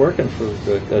started working for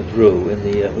Drew.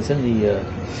 It was in the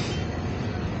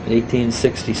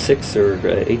 1866 or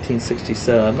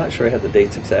 1867. I'm not sure I have the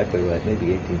dates exactly right,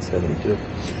 maybe 1872.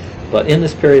 But in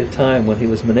this period of time when he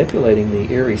was manipulating the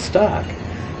Erie stock,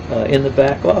 in the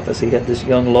back office, he had this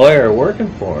young lawyer working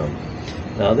for him.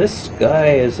 Now, this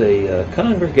guy is a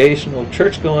congregational,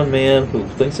 church-going man who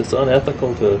thinks it's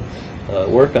unethical to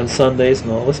work on Sundays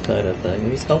and all this kind of thing.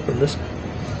 And he's helping this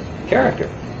character.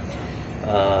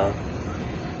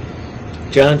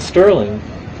 John Stirling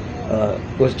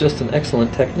was just an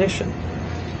excellent technician.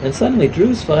 And suddenly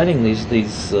Drew's finding these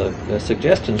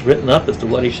suggestions written up as to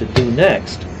what he should do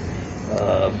next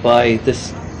by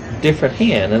this different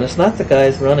hand. And it's not the guy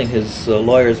who's running his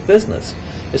lawyer's business.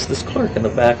 It's this clerk in the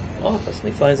back office, and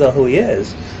he finds out who he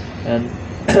is, and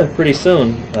pretty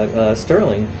soon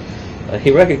Stirling,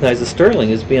 he recognizes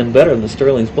Stirling as being better than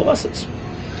Stirling's bosses,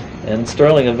 and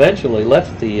Stirling eventually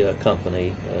left the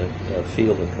company,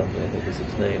 Field and Company, I think was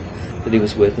his name, that he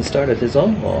was with, and started his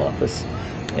own law office,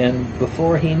 and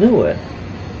before he knew it,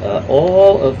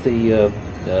 all of the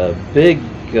big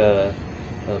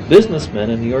businessmen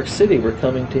in New York City were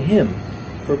coming to him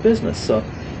for business, so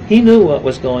he knew what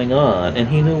was going on, and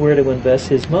he knew where to invest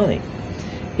his money.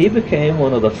 He became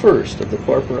one of the first of the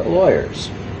corporate lawyers.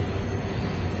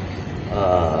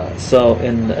 So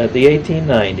in the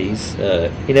 1890s,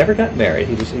 he never got married.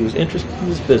 He was interested in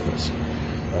his business.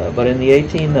 But in the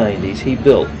 1890s, he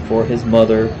built for his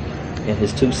mother and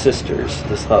his two sisters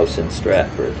this house in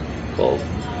Stratford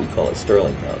we call it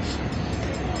Stirling House.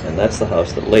 And that's the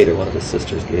house that later one of his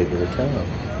sisters gave to the town.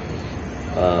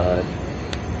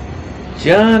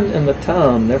 John and the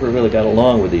town never really got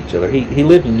along with each other. He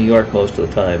lived in New York most of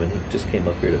the time, and he just came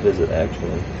up here to visit,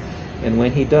 actually. And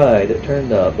when he died, it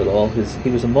turned out that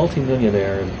he was a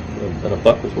multimillionaire, and a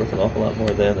buck was worth an awful lot more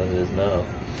then than it is now.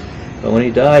 But when he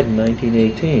died in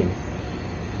 1918,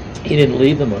 he didn't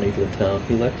leave the money to the town.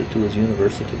 He left it to his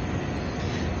university.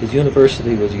 His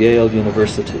university was Yale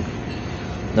University.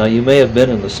 Now, you may have been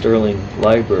in the Stirling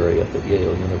Library up at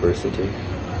Yale University,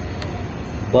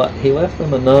 but he left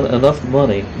them enough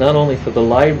money, not only for the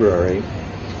library,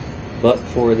 but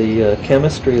for the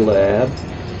chemistry lab,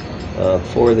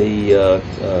 for the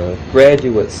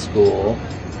graduate school,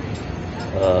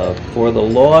 for the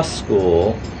law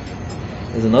school.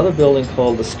 There's another building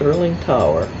called the Stirling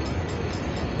Tower.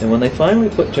 And when they finally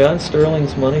put John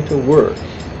Stirling's money to work,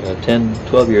 10,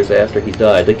 12 years after he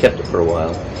died, they kept it for a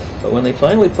while, but when they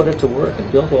finally put it to work and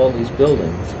built all these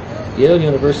buildings, Yale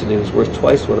University was worth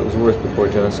twice what it was worth before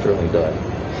John Stirling died.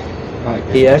 Right.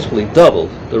 He actually doubled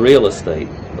the real estate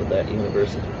of that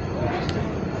university.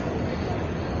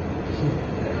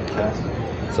 Fantastic.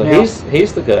 So Now,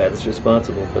 he's the guy that's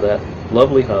responsible for that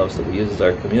lovely house that we use as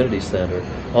our community center,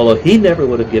 although he never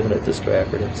would have given it to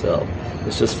Stratford himself.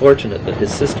 It's just fortunate that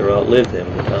his sister outlived him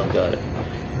and the town got it.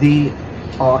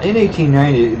 In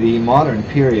 1890, the modern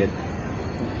period,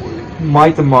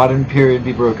 might the modern period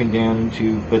be broken down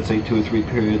into, let's say, 2 or 3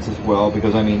 periods as well?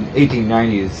 Because, I mean,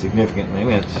 1890 is significant. I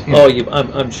mean,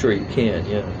 I'm sure you can,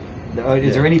 yeah.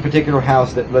 Is there any particular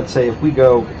house that, let's say, if we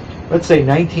go let's say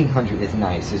 1900 is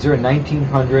nice. Is there a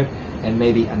 1900 and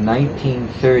maybe a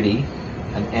 1930,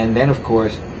 and then of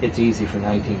course it's easy for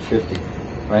 1950,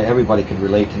 right? Everybody can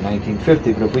relate to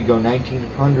 1950, but if we go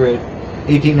 1900,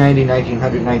 1890,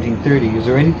 1900, 1930, is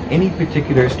there any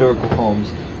particular historical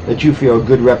homes that you feel a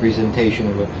good representation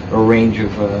of a range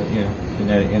of, in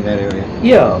that area?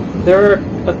 Yeah, there are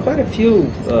quite a few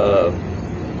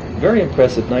very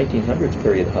impressive 1900s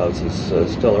period houses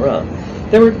still around.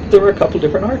 There were a couple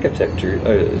different architecture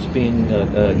being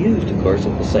used, of course,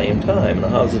 at the same time, and the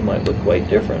houses might look quite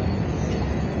different.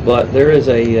 But there is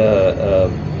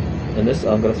and this,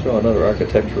 I'm going to throw another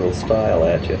architectural style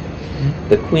at you,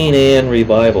 the Queen Anne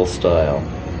Revival style.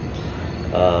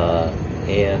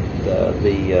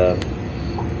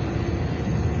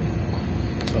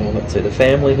 Let's say the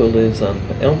family who lives on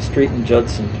Elm Street and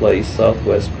Judson Place,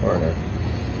 southwest corner,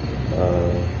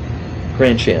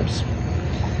 Grandchamps.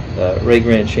 Ray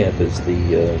Grandchamp is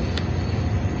the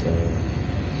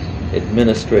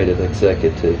administrative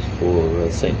executive for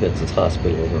St. Vincent's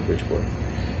Hospital over in Bridgeport.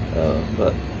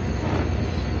 But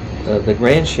the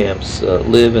Grandchamps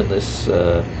live in this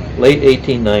late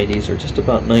 1890s or just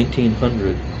about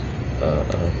 1900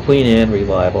 Queen Anne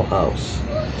Revival house.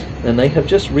 And they have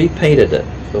just repainted it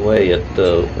the way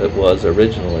it was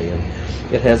originally. And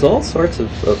it has all sorts of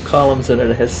columns in it.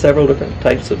 It has several different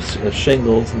types of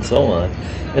shingles and so on.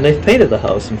 And they've painted the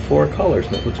house in 4 colors,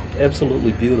 and it looks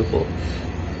absolutely beautiful.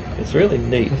 It's really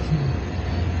neat.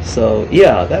 So,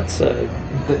 yeah, that's... Do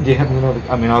you happen to know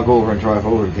I'll go over and drive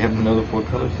over. Do you happen to know the 4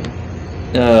 colors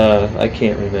there? I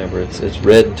can't remember. It's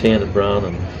red and tan and brown,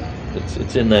 and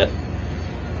it's in that...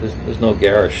 There's no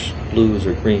garish blues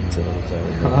or greens in it, as I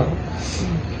remember.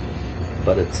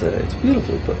 But it's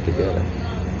beautifully put together.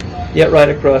 Yet right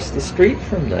across the street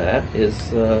from that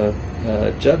is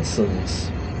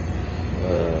Judson's,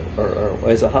 or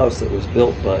is a house that was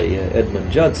built by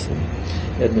Edmund Judson.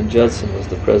 Edmund Judson was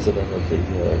the president of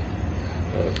the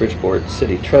Bridgeport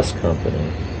City Trust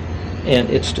Company, and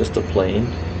it's just a plain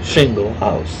shingle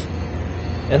house.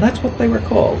 And that's what they were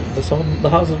called. The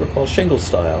houses were called shingle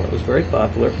style. It was very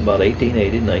popular from about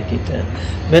 1880 to 1910.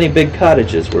 Many big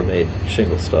cottages were made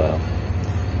shingle style.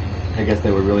 I guess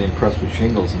they were really impressed with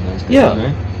shingles in those days,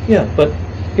 right? Yeah, but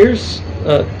here's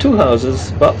 2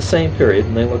 houses about the same period,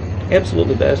 and they look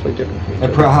absolutely vastly different from each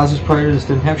And other. houses prior to this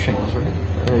didn't have shingles, right?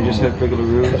 They just had regular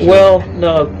roofs? Well,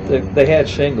 no, they had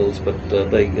shingles, but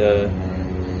they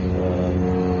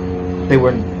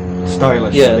weren't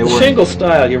stylish. Yeah, the shingle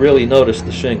style, you really notice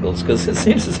the shingles, because it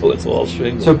seems as though it's all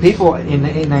shingles. So people, in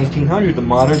 1900, the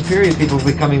modern period, people are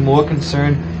becoming more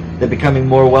concerned, they're becoming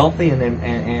more wealthy, and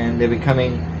they're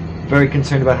becoming very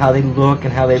concerned about how they look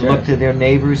and how they look to their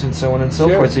neighbors and so on and so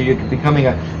forth. So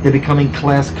they're becoming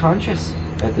class conscious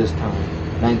at this time,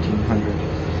 1900.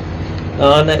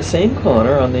 On that same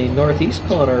corner, on the northeast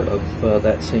corner of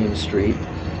that same street,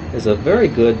 is a very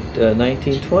good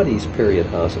 1920s period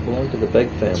house. It belonged to the Begg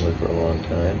family for a long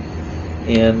time,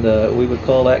 and we would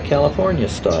call that California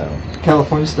style.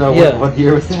 California style? Yeah. What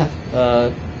year was that?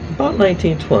 About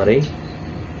 1920.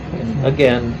 And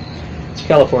again,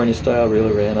 California style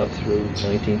really ran up through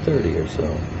 1930 or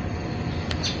so.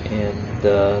 And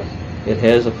it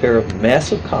has a pair of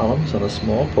massive columns on a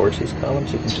small porch. These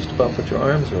columns you can just about put your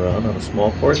arms around on a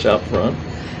small porch out front.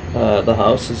 The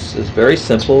house is very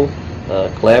simple.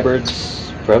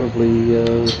 Clapboards, probably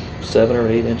 7 or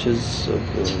 8 inches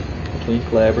between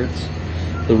clapboards.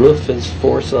 The roof is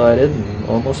 4-sided and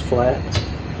almost flat.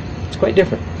 It's quite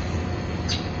different.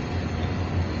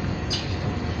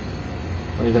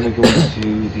 Then we go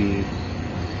into the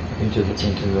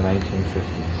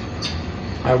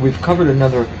 1950s. We've covered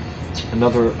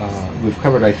we've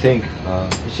covered, I think, a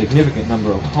significant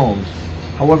number of homes.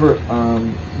 However,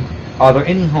 are there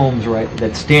any homes,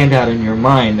 that stand out in your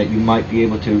mind that you might be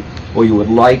able to, or you would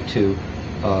like to,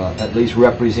 at least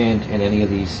represent in any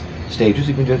of these stages?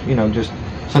 You can just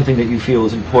something that you feel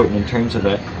is important in terms of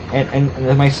that. And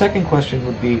then my second question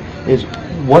would be,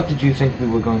 what did you think we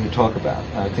were going to talk about?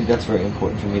 I think that's very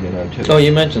important for me to know too. Oh,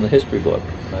 you mentioned the history book.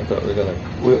 I thought we were going to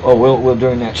we'll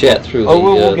during that chat through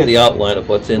the outline of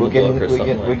what's in the book or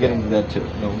something We'll get into that too.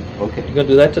 No, okay. You going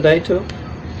to do that today too?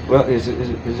 Well, is it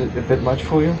a bit much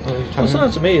for you? Well, it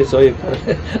sounds to me as though you've got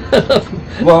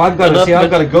Well, I've got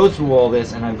to go through all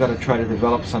this, and I've got to try to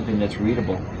develop something that's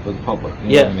readable for the public.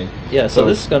 You know what I mean? Yeah. So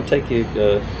this is going to take you.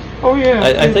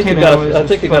 I think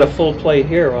you've got a full plate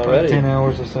here already. 10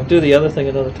 hours or something. Do the other thing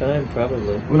another time,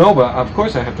 probably. Well, no, but of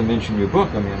course I have to mention your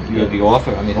book. I mean, you're the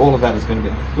author. I mean, all of that is going to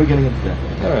be. We're getting into that.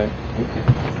 All right.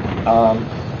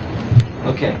 Okay.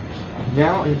 Okay.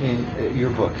 Now in your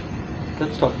book,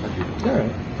 let's talk about your book. All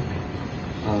right.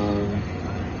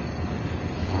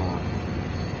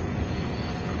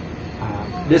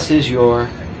 This is your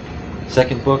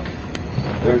second book,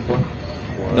 third book?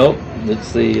 Or- Nope,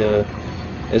 it's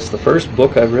the first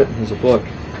book I've written as a book.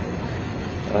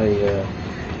 I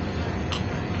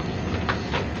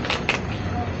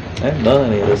haven't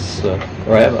done any of this,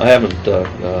 or I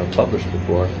haven't published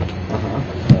before.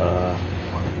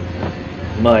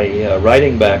 My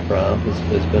writing background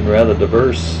has been rather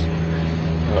diverse,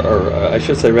 or I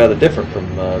should say rather different from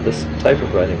this type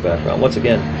of writing background. Once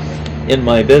again, in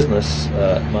my business,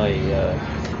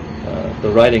 the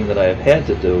writing that I have had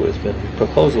to do has been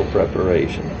proposal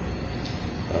preparation,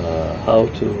 how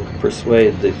to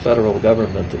persuade the federal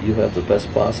government that you have the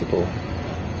best possible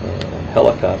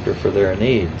helicopter for their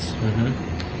needs.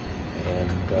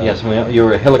 And Yes, well,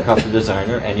 you're a helicopter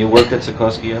designer, and you worked at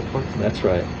Sikorsky Airport? that's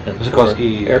right. And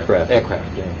Sikorsky for aircraft.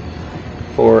 Aircraft, yeah.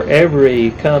 For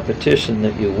every competition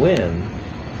that you win,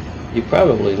 you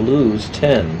probably lose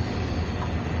 10.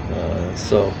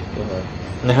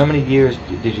 Now, how many years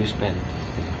did you spend?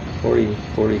 40,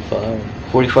 45.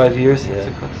 45 years Yeah.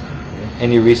 at Sikorsky?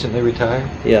 And you recently retired?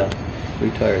 Yeah,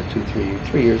 retired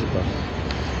 3 years ago.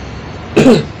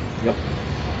 Yep.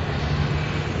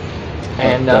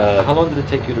 And But, how long did it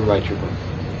take you to write your book?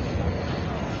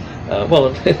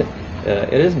 Well,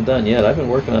 it isn't done yet. I've been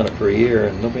working on it for a year,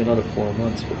 and there'll be another 4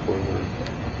 months before we're...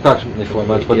 Approximately 4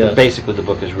 months, but Yeah. basically the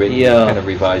book is written, Yeah. kind of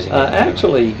revising it.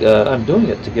 Actually, I'm doing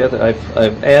it together.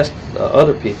 I've asked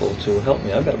other people to help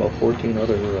me. I've got about 14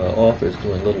 other authors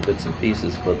doing little bits and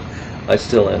pieces, but I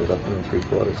still ended up doing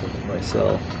 3/4 of it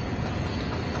myself.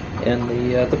 And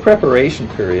the preparation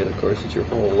period, of course, is your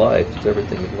whole life. It's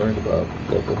everything you've learned about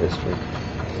local history.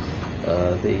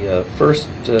 The first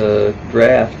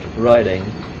draft writing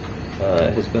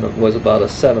was about a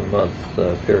 7-month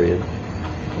period,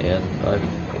 and I'm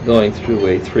going through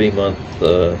a 3-month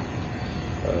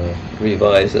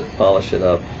revise it, polish it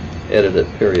up, edit it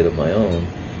period of my own,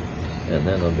 and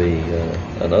then there'll be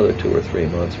another 2 or 3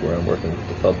 months where I'm working with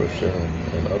the publisher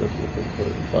and other people to put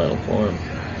it in final form.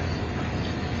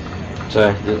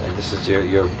 So this is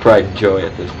your pride and joy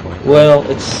at this point. Well,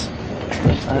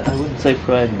 I wouldn't say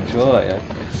pride and joy.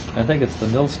 I think it's the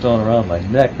millstone around my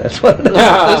neck. That's what it is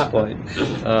at this point.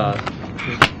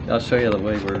 I'll show you the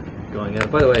way we're going at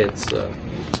it. By the way,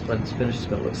 when it's finished, it's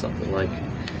going to look something like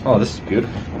Oh, this is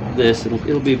beautiful. this.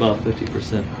 It'll be about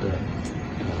 50%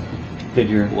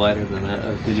 Figure. wider than that,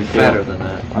 or Did you fatter feel- than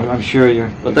that. I'm sure you're...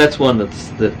 But that's one that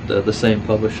the same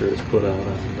publisher has put out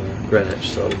on Greenwich,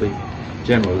 so it'll be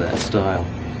generally that style.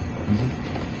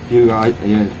 You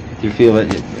feel that,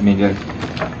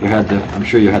 I'm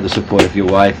sure you had the support of your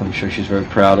wife. I'm sure she's very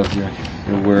proud of your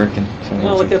work and so on.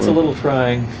 Well, and it so gets a forth. little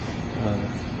trying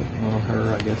on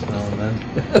her, I guess, now and then.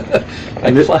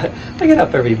 I get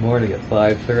up every morning at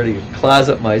 5:30,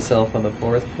 closet myself on the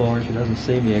 4th floor. She doesn't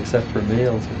see me except for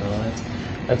meals,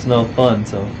 That's no fun,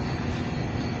 so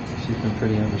she's been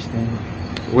pretty understanding.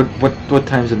 What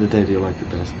times of the day do you like the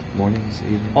best? Mornings,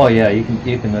 evenings? Oh yeah, you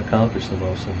can accomplish the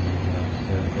most in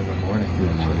the morning.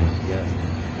 Actually. Yeah.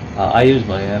 I use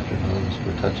my afternoons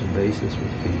for touching bases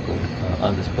with people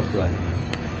on this book writing.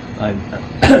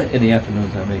 In the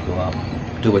afternoons I may go out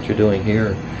and do what you're doing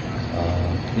here,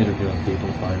 interviewing people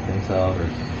to find things out, or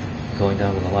going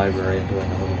down to the library and doing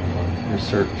a little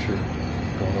research, or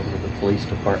going over to the police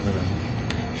department and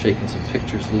shaking some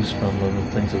pictures loose from them and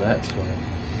things of that sort.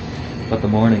 But the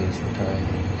morning is the time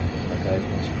when the guy's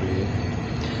most creative.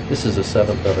 This is a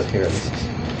 7th of it here.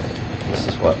 This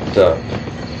is what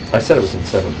I said it was in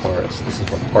 7 parts. This is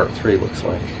what part 3 looks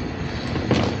like.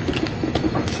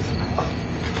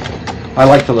 I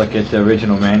like to look at the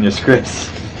original manuscripts.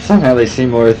 Somehow they seem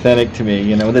more authentic to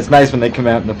me, and it's nice when they come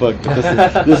out in the book.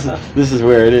 But this is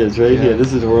where it is, right here.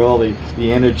 This is where all the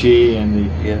energy and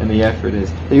the effort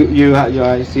is. You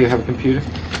have a computer?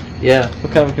 Yeah.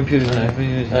 What kind of computer do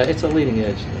you have? It's a leading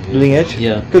edge. Leading edge?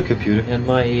 Yeah. Good computer. And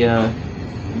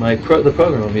the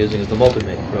program I'm using is the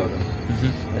Multimate program.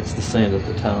 It's the same that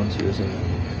the town's using in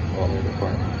all their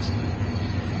departments.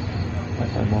 I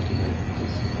find Multimate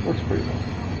works pretty well.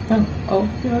 Oh,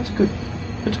 yeah, that's good.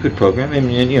 It's a good program. I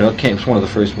mean, it's one of the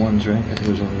first ones, right? I think it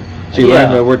was one of the... So you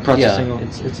learned word processing?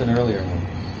 Yeah, it's an earlier one.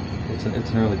 It's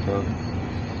an early program.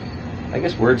 I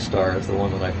guess WordStar is the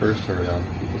one that I first heard of.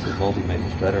 People said Multimate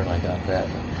was better, and I got that.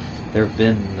 There have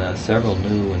been several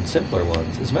new and simpler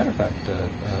ones. As a matter of fact,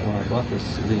 when I bought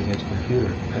this leading-edge computer,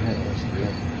 I had it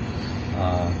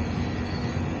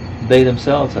they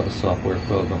themselves have a software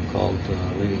program called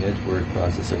Leading Edge Word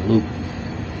Processing Loop,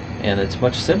 and it's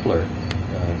much simpler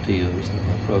to use than the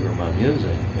program I'm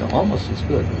using. Almost as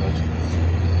good.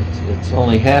 It's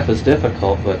only half as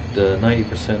difficult, but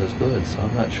 90% as good. So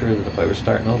I'm not sure that if I were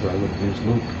starting over, I wouldn't use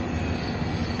Loop.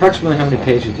 Approximately how many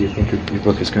pages do you think your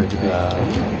book is going to be?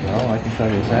 Well, I can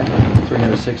tell you exactly,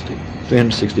 360.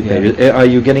 360 Yeah. pages. Are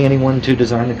you getting anyone to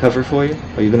design the cover for you?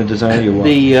 Are you going to design it or what?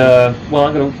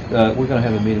 We're going to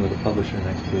have a meeting with the publisher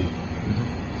next week.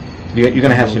 You're going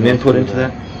to have some input into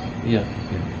that? Yeah.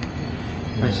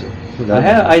 I see.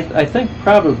 I think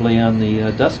probably on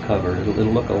the dust cover it'll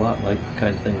look a lot like the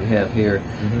kind of thing we have here,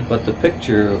 but the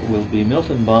picture will be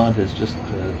Milton Bond is just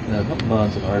Milton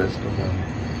Bond's an artist in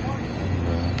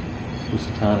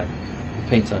Housatonic who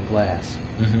paints on glass,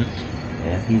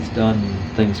 and he's done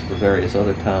things for various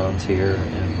other towns here,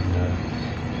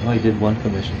 and he did one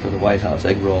commission for the White House,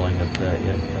 egg rolling at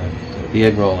the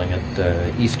egg rolling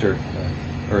at Easter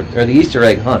or the Easter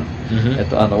egg hunt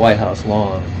on the White House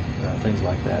lawn. Things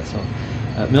like that. So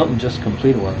Milton just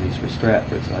completed one of these for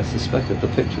Stratford, so I suspect that the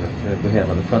picture that we have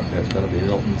on the front there is going to be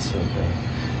Milton's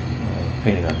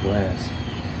painting on glass.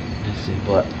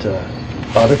 But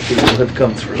other people have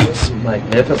come through with some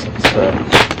magnificent stuff.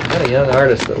 I've got a young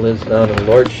artist that lives down in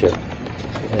Lordship,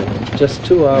 and just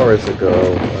 2 hours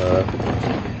ago,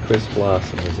 Chris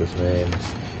Blossom is his name,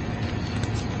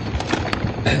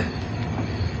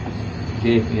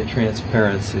 gave me a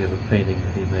transparency of a painting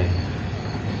that he made.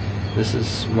 This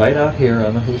is right out here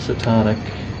on the Housatonic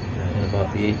in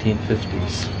about the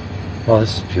 1850s. Oh,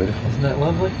 this is beautiful. Isn't that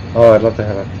lovely? Oh, I'd love to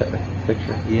have a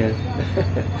picture. Yeah.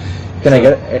 Can I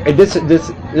get it? This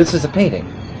is a painting.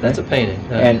 That's a painting.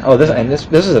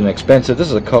 This is an expensive. This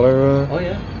is a color. Oh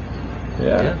yeah.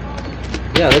 Yeah.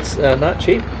 Yeah, that's not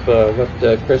cheap. What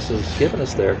Chris has given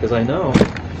us there, because I know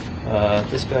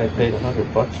this guy paid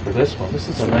 $100 for this one. This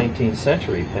is a 19th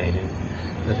century painting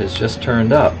that has just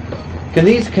turned up. Can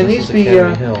these be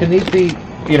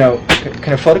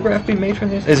can a photograph be made from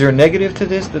this? Is there a negative to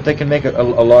this that they can make a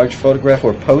large photograph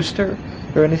or poster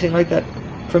or anything like that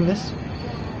from this?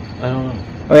 I don't know.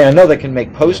 I mean, I know they can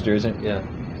make posters, and Yeah.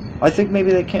 I think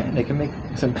maybe they can. They can make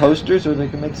some posters, or they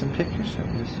can make some pictures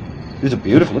from this. These are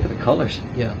beautiful. Look at the colors.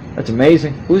 Yeah. That's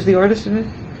amazing. Who's the artist in it?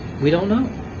 We don't know.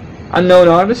 Unknown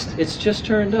artist? It's just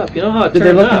turned up. You know how it Did they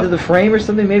turned look up? into the frame or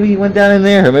something? Maybe he went down in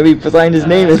there, or maybe he signed his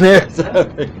name in there.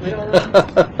 We don't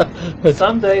know.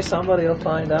 Someday somebody will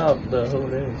find out who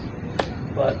it is.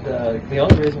 But the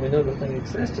only reason we know the thing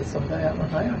exists is some guy out in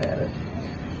Ohio had it.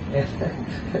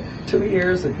 And 2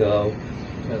 years ago,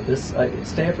 this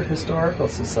Stanford Historical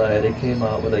Society came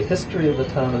out with a history of the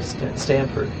town of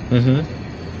Stanford.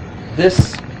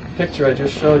 This picture I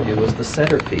just showed you was the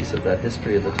centerpiece of that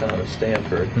history of the town of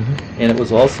Stanford, and it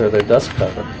was also their dust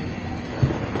cover.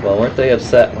 Well, weren't they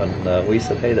upset when we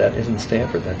said, "Hey, that isn't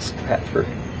Stanford, that's Stratford"?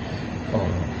 Oh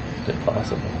no, it's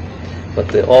impossible.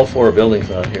 But all four buildings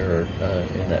on here are,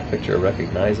 in that picture are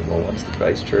recognizable. One's the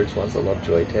Christ Church, one's the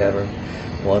Lovejoy Tavern,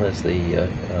 one is the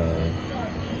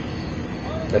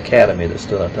Academy that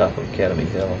stood on top of Academy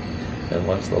Hill, and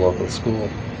one's the local school.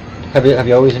 Have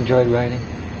you always enjoyed writing?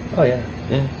 Oh yeah.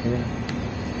 Yeah.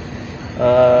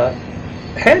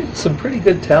 Had some pretty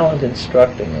good talent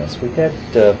instructing us. We had,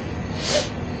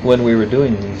 when we were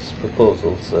doing these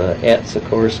proposals, at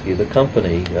Sikorsky, the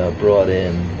company brought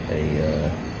in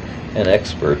an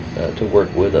expert to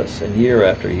work with us, and year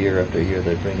after year after year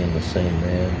they'd bring in the same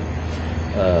man.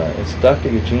 It's Dr.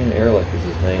 Eugene Ehrlich is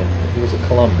his name. He was at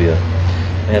Columbia,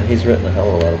 and he's written a hell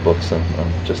of a lot of books on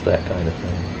just that kind of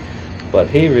thing. But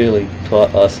he really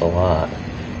taught us a lot.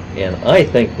 And I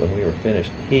think when we were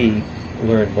finished, he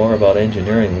learned more about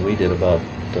engineering than we did about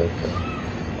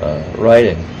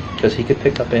writing, because he could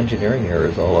pick up engineering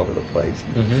errors all over the place.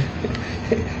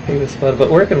 He was fun. But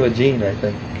working with Gene, I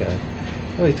think,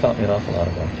 really taught me an awful lot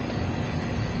about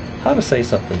how to say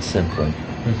something simply.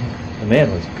 The man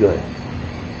was good.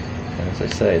 And as I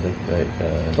say,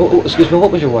 excuse me, what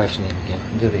was your wife's name again?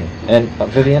 Vivienne. And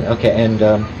Vivienne, okay, and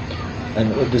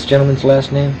this gentleman's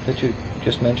last name that you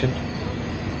just mentioned?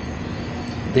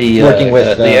 Working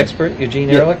with the expert, Eugene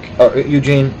Ehrlich?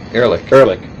 Eugene Ehrlich.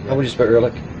 Ehrlich. How would you spell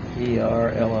Ehrlich?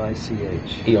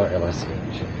 E-R-L-I-C-H.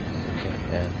 E-R-L-I-C-H.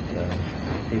 And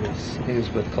he was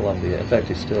with Columbia. In fact,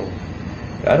 he's still.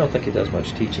 I don't think he does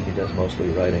much teaching. He does mostly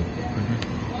writing.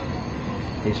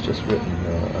 He's just written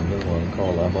a new one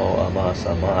called Amo Amas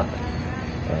Amat,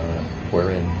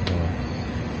 wherein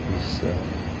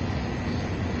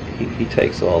he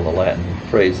takes all the Latin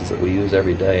phrases that we use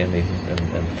every day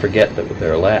and forget that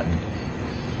they're Latin.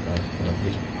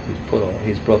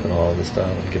 He's broken all of this down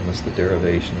and given us the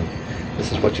derivation of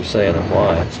this is what you're saying and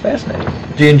why. It's fascinating.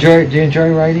 Do you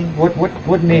enjoy writing?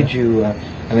 What made you?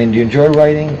 Do you enjoy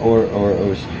writing, or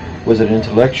was it an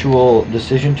intellectual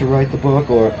decision to write the book,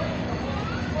 or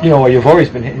you've always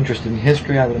been interested in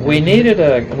history? We needed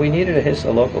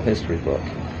a local history book,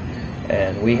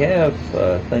 And we have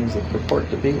things that purport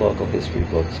to be local history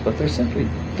books, but they're simply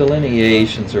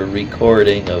delineations or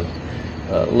recording of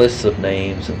lists of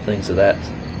names and things of that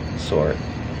sort.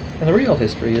 And the real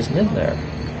history isn't in there.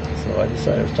 So I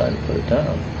decided it was time to put it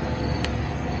down.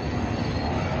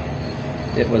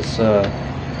 It was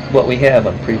what we have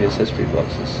on previous history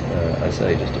books is, I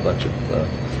say, just a bunch of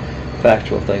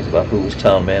factual things about who was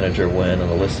town manager when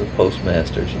and a list of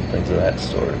postmasters and things of that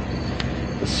sort.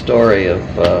 The story of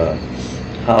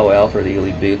how Alfred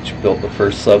Ely Beach built the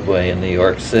first subway in New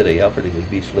York City. Alfred Ely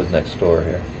Beach lived next door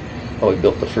here. How he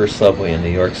built the first subway in New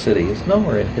York City is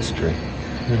nowhere in history.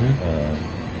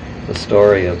 The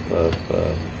story of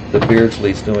the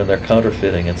Beardsleys doing their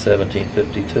counterfeiting in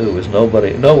 1752 is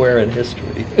nowhere in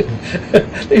history.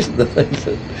 These are the things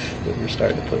that we're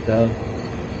starting to put down.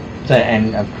 So,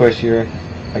 and of course,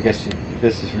 this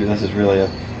is really a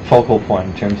focal point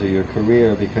in terms of your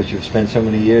career, because you've spent so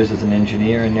many years as an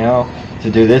engineer, and now to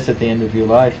do this at the end of your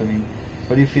life. I mean,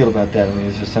 what do you feel about that? I mean,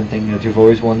 is there something that you've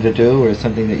always wanted to do, or is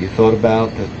something that you thought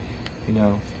about that, you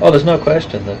know? Oh, there's no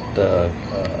question that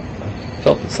I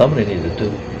felt that somebody needed to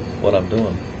do what I'm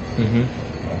doing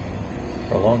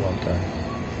for a long, long time.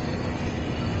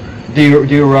 Do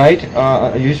you write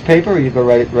a newspaper, or you go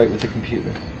write with the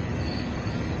computer?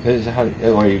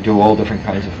 Or you do all different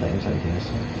kinds of things, I guess.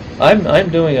 I'm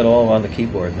doing it all on the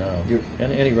keyboard now.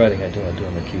 Any writing I do on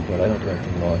the keyboard. I don't do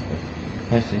anything long.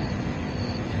 I see.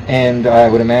 And I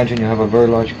would imagine you have a very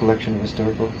large collection of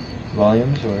historical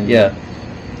volumes, or yeah,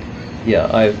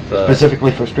 I've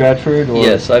specifically for Stratford. Or?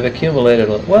 Yes, I've accumulated.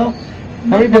 Well,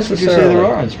 how many books would you say there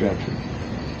are on Stratford?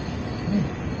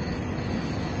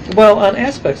 Well, on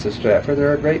aspects of Stratford, there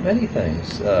are a great many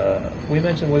things. We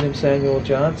mentioned William Samuel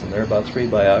Johnson. There are about 3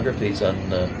 biographies on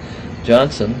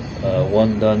Johnson.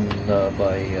 One done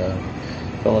by a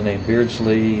fellow named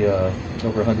Beardsley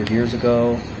over 100 years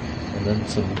ago, and then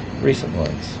some recent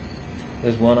ones.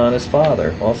 There's one on his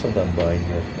father, also done by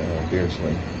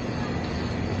Beardsley.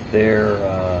 There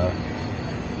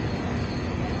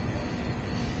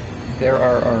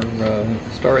are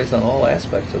stories on all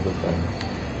aspects of the thing.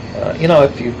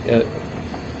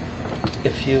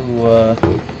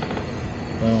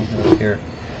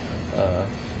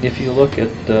 If you look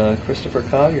at Christopher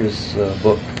Collier's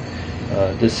book,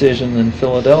 Decision in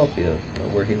Philadelphia,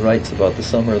 where he writes about the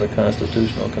summer of the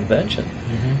Constitutional Convention,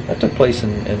 that took place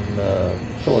in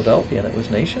Philadelphia, and it was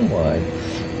nationwide.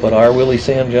 But our Willie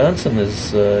Sam Johnson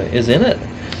is in it,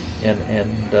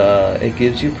 and it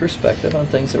gives you perspective on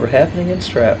things that were happening in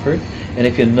Stratford. And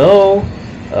if you know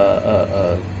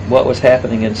what was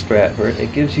happening in Stratford,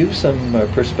 it gives you some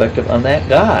perspective on that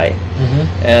guy,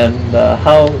 and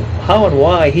how and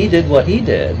why he did what he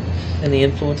did, and the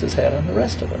influence it's had on the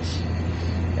rest of us.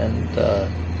 And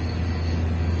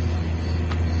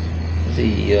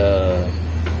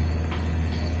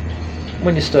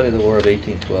when you study the War of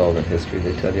 1812 in history,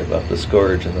 they tell you about the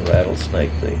scourge and the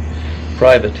rattlesnake, the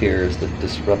privateers that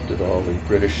disrupted all the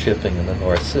British shipping in the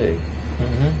North Sea.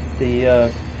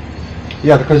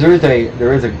 Yeah, because there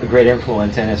is a great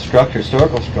influence and a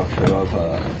historical structure of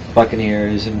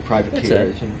buccaneers and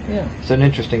privateers. It's an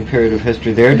interesting period of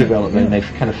history, their development, and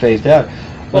they've kind of phased out.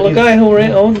 Well, the guy who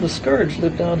owned the Scourge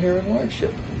lived down here in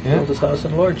Lordship. Built his house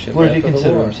in Lordship. What did he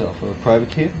consider himself, a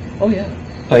privateer? Oh, yeah.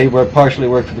 So he partially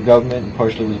worked for the government and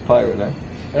partially was a pirate, huh?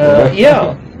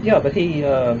 Yeah, but he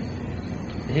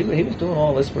was doing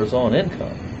all this for his own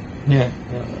income.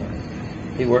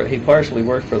 He partially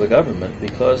worked for the government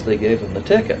because they gave him the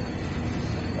ticket.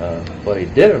 But he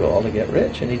did it all to get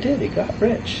rich, and he did. He got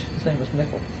rich. His name was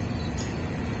Nickel.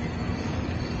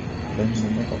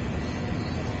 Benjamin Nickel.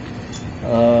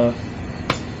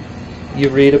 You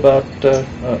read about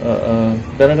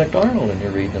Benedict Arnold, and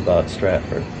you're reading about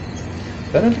Stratford.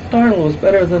 Benedict Arnold was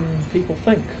better than people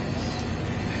think.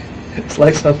 It's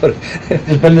like somebody...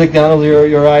 Is Benedict Arnold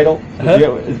your idol?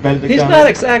 He's not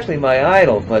exactly my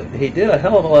idol, but he did a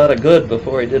hell of a lot of good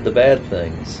before he did the bad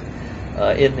things.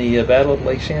 In the Battle of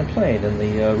Lake Champlain, in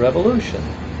the Revolution,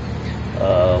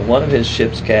 one of his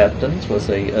ship's captains was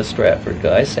a Stratford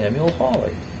guy, Samuel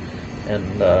Hawley,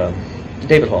 and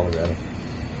David Hawley, rather.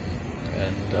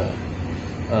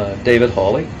 And David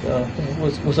Hawley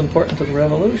was important to the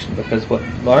Revolution, because what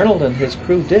Arnold and his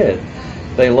crew did,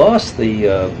 they lost the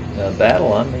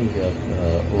battle on the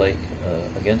lake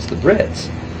against the Brits,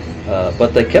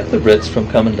 but they kept the Brits from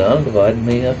coming down and dividing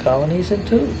the colonies in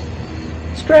two.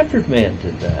 Stratford man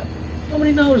did that.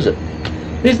 Nobody knows it.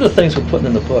 These are the things we're putting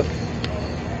in the book.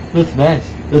 That's nice.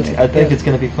 I think it's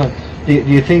going to be fun. Do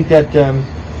you think that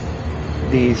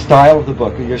the style of the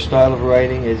book, or your style of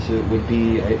writing, would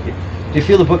be? Do you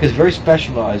feel the book is very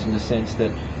specialized in the sense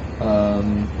that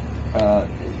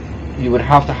you would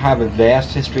have to have a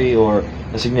vast history or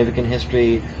a significant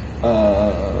history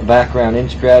background in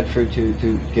Stratford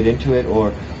to get into it,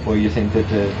 or you think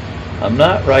that I'm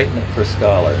not writing it for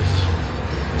scholars.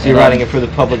 so you're writing it for the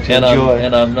public to enjoy?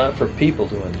 And I'm not for people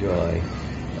to enjoy.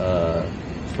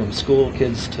 From school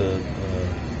kids to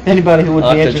Anybody who would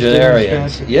be interested in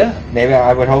octogenarians. Stratford? Yeah. Maybe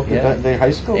I would hope Yeah. that the high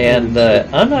school. And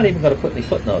I'm not even going to put any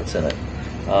footnotes in it.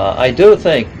 I do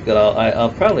think that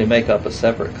I'll probably make up a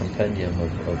separate compendium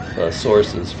of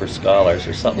sources for scholars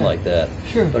or something like that.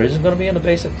 Sure. But it isn't going to be in the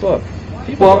basic book.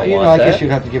 People Well, don't you know, want I guess that.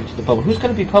 you'd have to give it to the public. Who's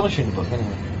going to be publishing the book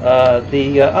anyway?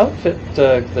 The outfit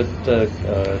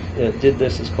that did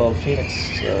this is called Phoenix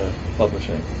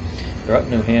Publishing. They're up in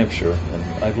New Hampshire, and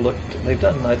I've looked. They've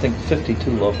done, I think, 52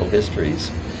 local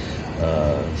histories,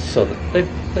 so that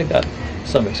they've got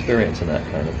some experience in that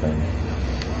kind of thing.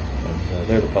 And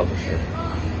they're the publisher.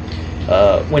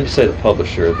 When you say the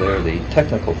publisher, they're the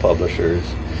technical publishers.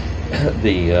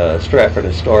 The Stratford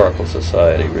Historical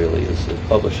Society really is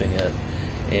publishing it,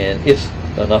 and if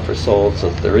enough are sold so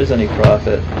that there is any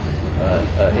profit,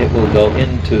 it will go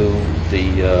into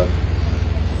the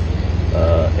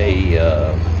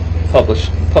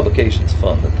publications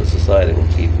fund that the society will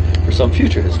keep for some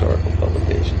future historical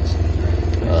publications.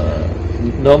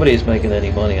 Nobody's making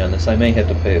any money on this. I may have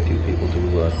to pay a few people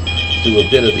to do a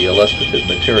bit of the illustrative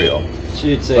material. So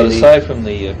you'd say But aside from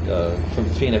from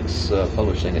Phoenix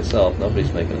Publishing itself,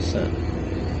 nobody's making a cent.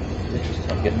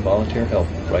 Interesting. I'm getting volunteer help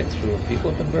right through, and people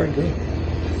have been very good.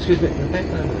 Excuse me.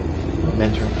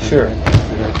 Mentor. Sure.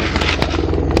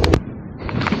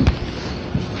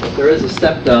 There is a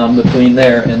step down between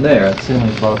there and there. It's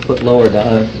only about a foot lower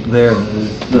down there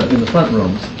in the front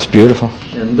rooms. It's beautiful.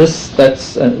 And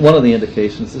that's one of the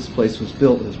indications this place was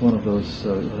built as one of those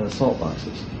salt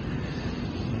boxes.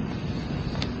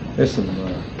 There's some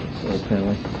old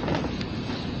paneling.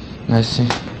 I see.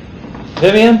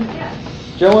 Vivienne? Yes.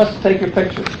 Joe wants to take your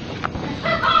picture.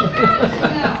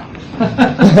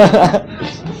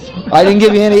 I didn't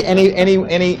give you any. Do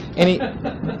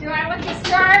I look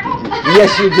historical?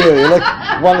 Yes, you do. You look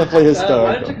wonderfully Why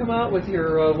historical. don't you come out with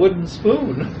your wooden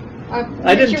spoon? I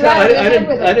I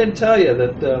didn't tell you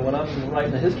that when I'm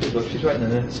writing a history book, she's writing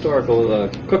a historical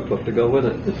cookbook to go with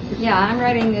it. Yeah, I'm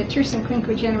writing the Truce and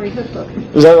Quinquagenary cookbook.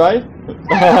 Is that right?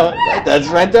 That's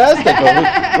fantastic. Well,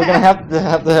 we're going to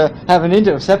have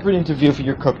a separate interview for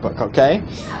your cookbook, okay?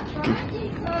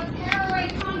 Caraway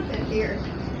content here.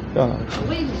 Oh,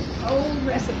 Believe me, old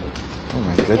recipe. oh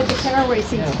my Get the goodness. caraway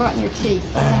seeds caught in your teeth.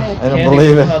 I don't Candy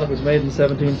believe it. that was made in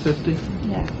 1750.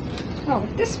 Yeah. Oh,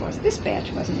 this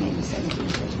batch wasn't made in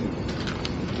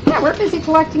 1750. Yeah, we're busy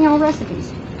collecting old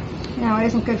recipes. No, it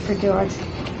isn't good for dogs.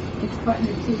 It's caught in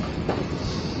your teeth.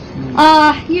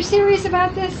 You serious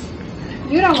about this?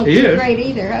 You don't look too Yes. great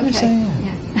either. Okay. Yes, I am.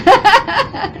 Yeah.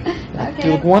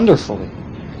 You look Okay. wonderfully.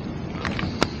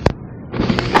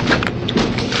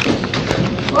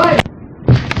 Boy,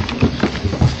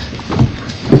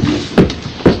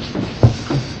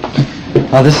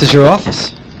 Oh, this is your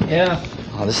office. Yeah,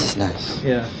 Oh, this is nice.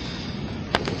 yeah.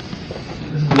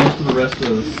 This is most of the rest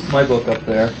of my book up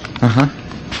there. Uh-huh.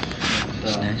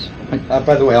 That's Nice.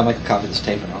 By the way, I'll make a copy of this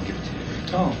tape and I'll give it to you.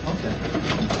 Oh, okay.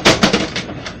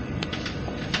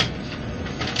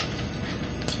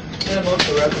 Yeah, most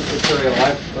of the rest of the material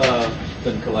I've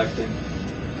been collecting.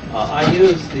 I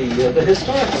use the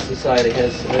Historical Society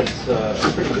has a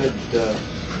pretty good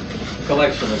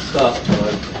collection of stuff.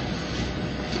 I've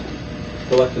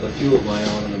collected a few of my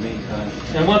own in the meantime.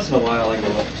 And once in a while I go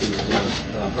up to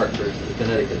Hartford, the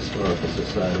Connecticut Historical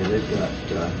Society. They've got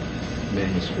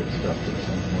manuscript stuff that's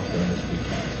on more history.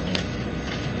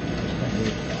 I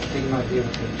think you might be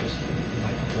able to just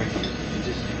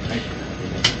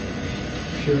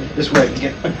Sure. This way I can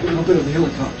get a little bit of the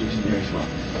helicopters in here as well.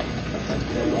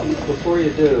 Before you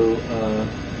do,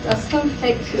 Dustin,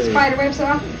 take the spider webs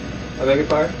off. I beg your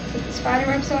pardon? Take the spider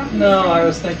webs off. No, I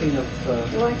was thinking of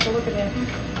You like to look at that?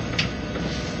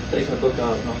 taking a book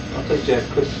out. I'll take Jack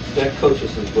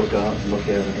Cochis' book out and look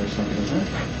at it or something. Huh?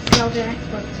 Smell Jack's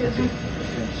book too.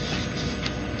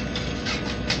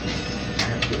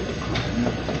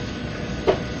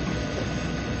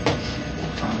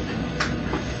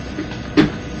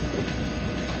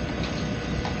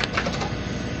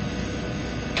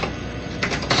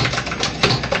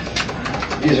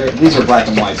 These are black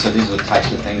and white, so these are the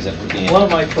types of things that would be in, One of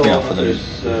my for the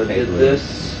co-authors did paper.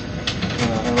 this.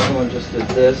 Another one just did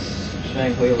this.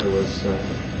 Shang Wheeler was.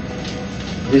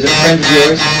 These are friends of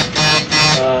yours?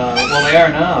 Well, they are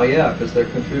now, yeah, because they're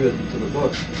contributing to the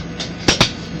book.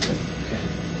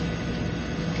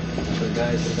 The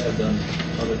guys that have done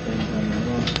other things on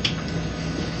their own.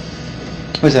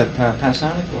 Was that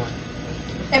Panasonic or?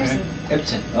 Epson.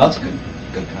 Epson. Oh, that's a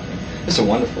good company. It's a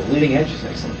wonderful. Leading edge is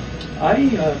excellent. I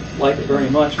like it very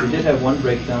much. We did have one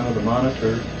breakdown of the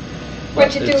monitor.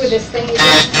 What you do with this thing, you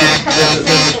just put a couple of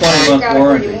There's a samples and you 20-month got it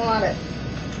where you warranty. want it.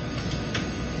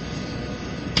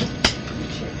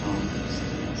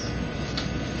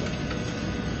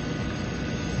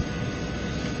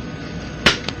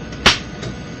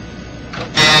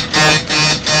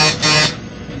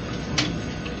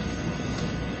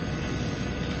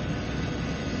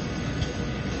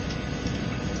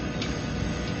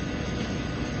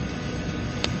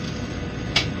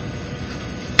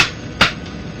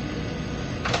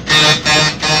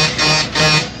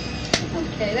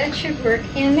 Okay, that should work.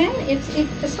 And then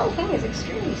this whole thing is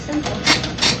extremely simple.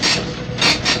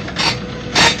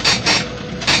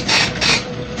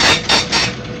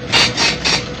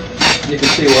 You can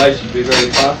see why it should be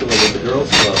very popular with the Girls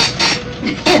Club.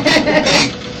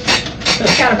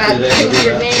 It's got about Do they ever do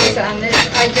 200 that? names on this.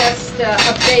 I just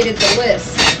updated the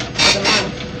list for the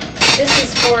month. This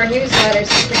is for newsletters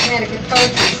that the Connecticut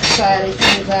Poetry Society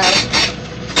sends out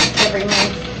every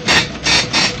month.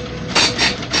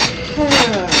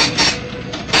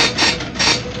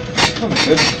 Oh my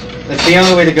goodness. That's the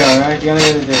only way to go, right? The only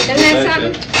way to do it. Isn't that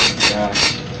something?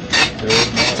 Gosh. There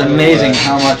is no It's other amazing way.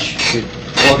 how much it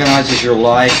organizes your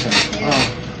life. And,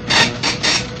 Yeah.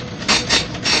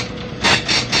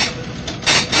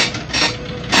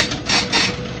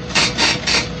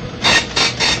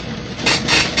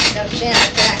 Got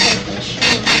Janet back in the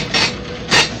machine.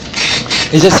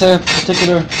 Is this a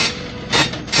particular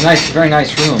nice, very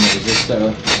nice room? Is this?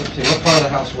 Let's see, what part of the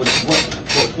house? What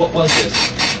was this?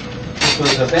 This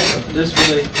was a bedroom. This was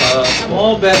a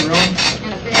small bedroom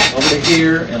And a bed. over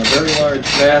here and a very large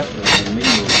bathroom and me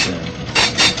moved in.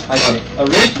 I see.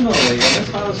 Originally, when this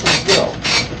house was built,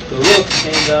 the roof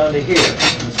came down to here.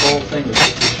 This whole thing was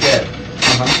just a shed.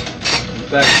 In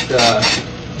fact,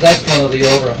 that's one of the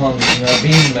overhung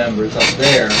beam members up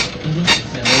there.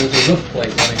 And there was a roof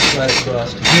plate running right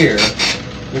across to here,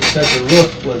 which said the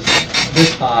roof was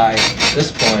this high,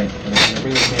 this point, and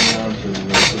everything came down to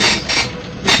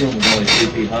this room was only 3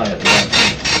 feet high at the back.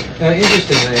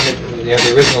 Interesting. They have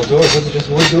the original doors. Was it just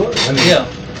wood doors? I mean, Yeah.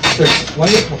 they're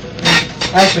wonderful.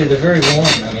 Actually, they're very warm.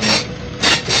 I mean,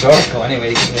 historical anyway.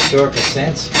 In a historical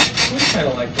sense. I kind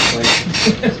of like the place.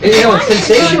 You know, it's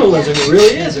sensationalism. It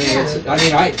really is.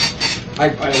 I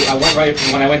went right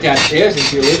when I went downstairs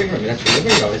into your living room. That's your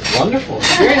living room. It's a wonderful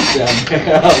experience. Oh my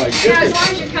Now, as goodness. long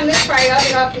as you come this far, you ought to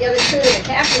go up the other two to the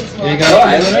captain's wall. You got Oh,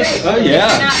 it? nice. Oh, yeah.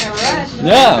 It's not in a rush.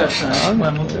 Yeah.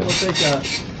 We'll take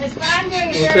Because what I'm doing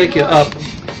is we'll very take you good. up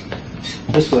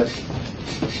this way.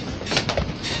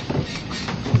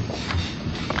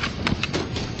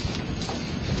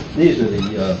 These are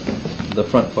the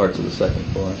front parts of the second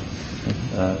floor.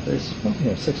 There's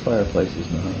 6 fireplaces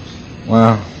in the house.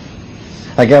 Wow.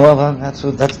 Again, well, that's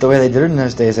the way they did it in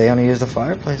those days. They only used the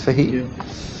fireplace for heat. You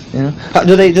know.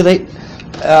 Do they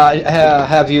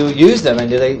have you used them? And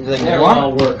do they They're warm?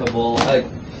 all workable. I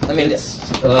mean, It's,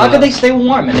 how could they stay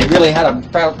warm? And they really had to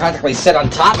practically sit on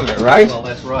top of it, right? Well,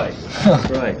 that's right. That's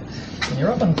right. And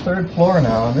you're up on the 3rd floor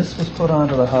now, and this was put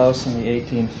onto the house in the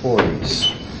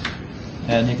 1840s.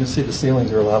 And you can see the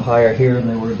ceilings are a lot higher here than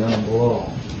they were down below.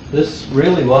 This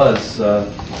really was,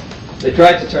 they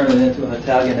tried to turn it into an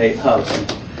Italianate house. And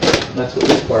that's what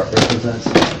this part represents.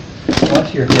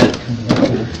 Watch your head coming up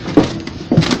here.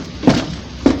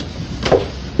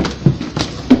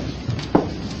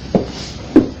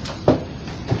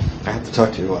 I have to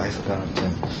talk to your wife about her.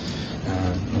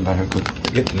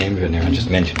 Get the name of it in there and just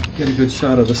mention it. Get a good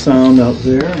shot of the sound out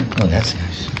there. Oh, that's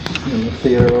nice. And the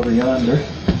theater over yonder.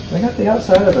 They got the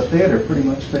outside of the theater pretty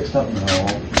much fixed up now.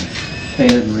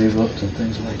 Painted and re-roofed and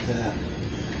things like that.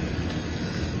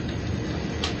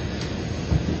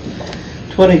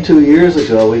 22 years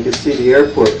ago, we could see the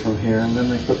airport from here, and then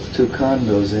they put the 2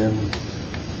 condos in.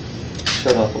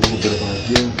 Shut off a little bit of our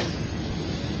view.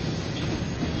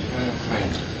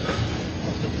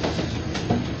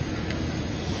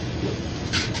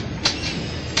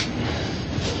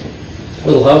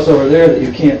 Little house over there that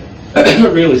you can't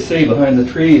really see behind the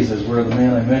trees is where the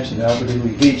man I mentioned, Albert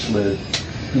Ely Beach, lived.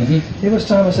 He was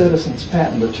Thomas Edison's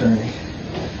patent attorney,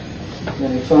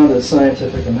 and he founded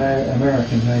Scientific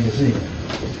American magazine.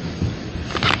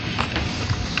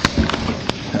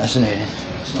 Fascinating.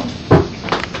 So,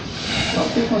 well,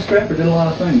 people in Stratford did a lot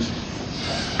of things.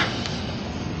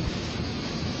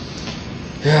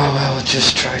 Yeah, well, we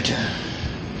just tried to,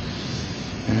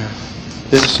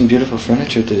 This is some beautiful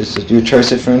furniture. Is it your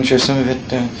choice of furniture? Some of it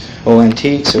all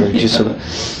antiques, or just sort of?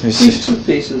 These 2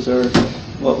 pieces are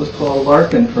what was called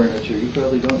Larkin Furniture. You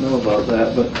probably don't know about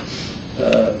that, but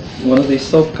one of these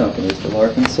soap companies, the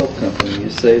Larkin Soap Company, you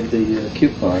saved the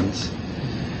coupons,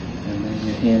 and then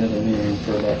you handed them in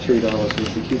for about $3 worth of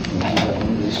coupons. You got one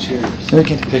of these chairs. Let me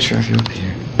get a picture of you up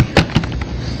here.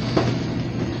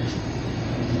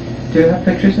 Do you have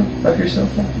pictures of yourself?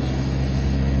 I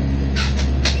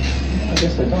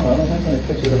guess I don't. I don't have any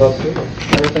pictures of us either.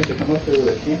 Never think to come up there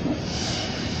with a camera.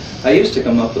 I used to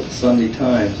come up with the Sunday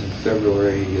Times in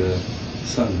February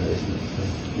Sundays.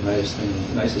 The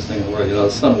nicest thing in the world. You know,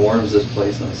 the sun warms this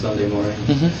place on Sunday morning.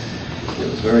 It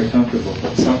was very comfortable,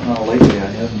 but somehow lately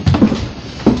I haven't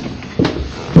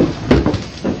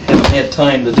had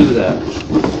time to do that.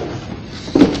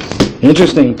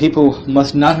 Interesting. People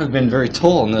must not have been very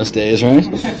tall in those days, right?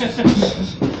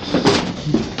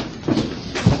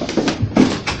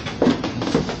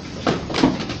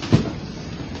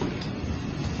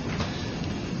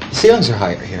 Ceilings are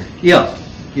higher here. Yeah,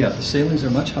 the ceilings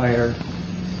are much higher.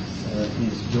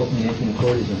 These built in the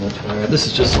 1840s are much higher. This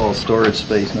is just all storage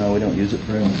space now. We don't use it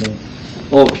for anything.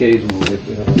 Oh, occasionally, if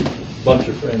we have a bunch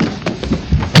of friends,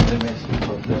 they may sleep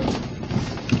up there.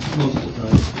 Most of the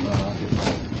time, it's not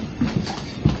occupied.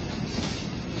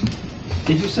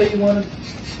 Did you say you wanted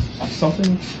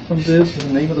something from Viv,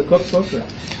 the name of the cookbook? Or?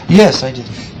 Yes, I did.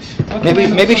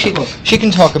 Maybe she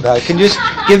can talk about it. Can you just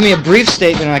give me a brief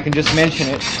statement and I can just mention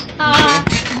it?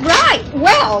 Right.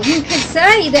 Well, you could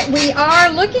say that we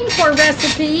are looking for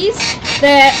recipes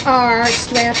that are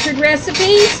Stratford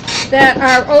recipes that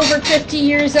are over 50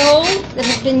 years old, that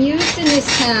have been used in this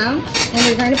town, and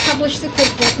we're going to publish the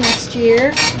cookbook next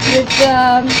year with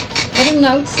little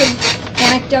notes of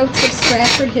anecdotes of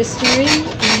Stratford history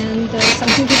and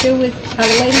something to do with how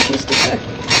the ladies used to cook.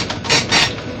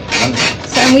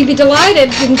 So, and we'd be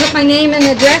delighted. You can put my name and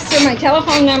address or my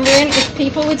telephone number in if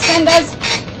people would send us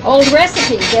old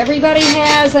recipes. Everybody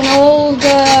has an old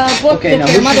book Okay, that now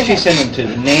their who mother should she had. send them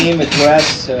to? Name,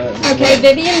 address? Okay,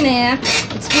 Vivienne Knapp.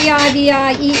 It's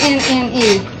Vivienne.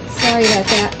 Sorry about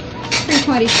that.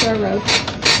 320 Shore Road.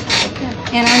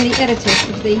 And I'm the editor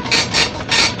of the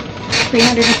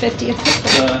 350th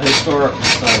cookbook. The historical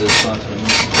side is sponsoring.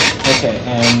 Okay,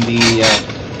 and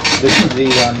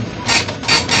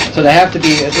so they have to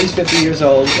be at least 50 years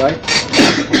old, right?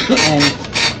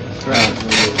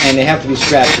 And they have to be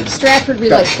Stratford. Stratford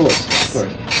related. Of course.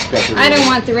 Stratford I don't related.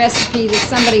 want the recipe that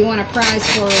somebody won a prize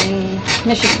for in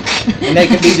Michigan. And they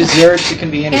can be desserts, it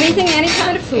can be anything. Anything, any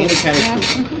kind of food. Any kind of yeah.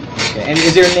 food. Okay. And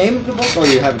is there a name of the book, or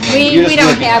you have a name? We You're just don't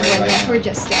working have on it one right yet. now? We're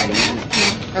just starting on it.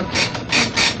 Yeah. Okay.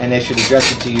 And they should address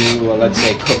it to you, let's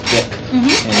say, cookbook.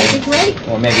 That'd be great.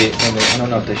 Or maybe, I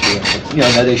don't know if they should. No,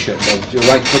 they should. They'll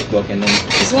write cookbook and then...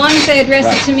 As long as they address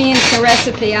Right. it to me and it's a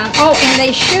recipe on. Oh, and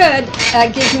they should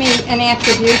give me an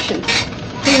attribution.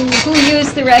 Who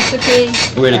used the recipe?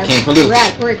 Where it came from.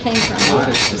 Right, where it came from.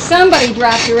 Okay. Somebody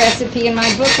dropped a recipe in my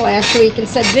book last week and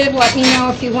said, Viv, let me know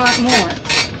if you want more.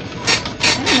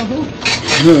 I don't know who.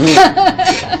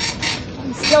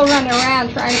 I'm still running around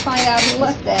trying to find out who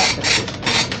left that.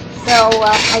 So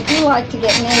I do like to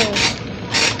get names.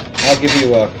 I'll give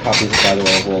you copies, by the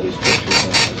way, of all these pictures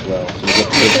as well. So you get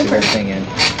pictures and everything in.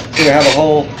 So you have a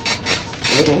whole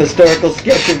little historical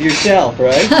sketch of yourself,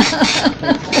 right?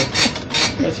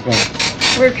 That's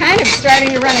fun. We're kind of starting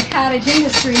to run a cottage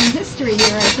industry in history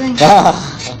here, I think.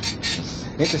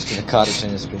 Interesting, the cottage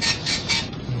industry.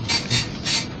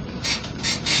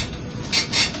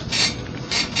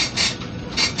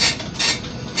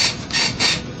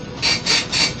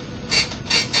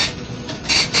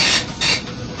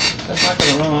 That's not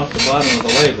going to run off the bottom of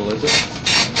the label, is it?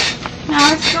 No,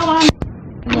 it's still on.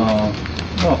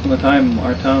 Well, from the time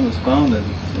our town was founded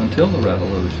until the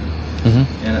Revolution.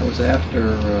 And it was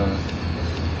after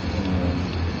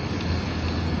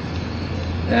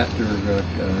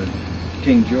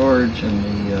King George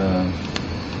and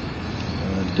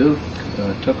the Duke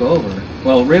took over.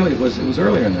 Well, really, it was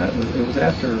earlier than that. It was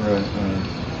after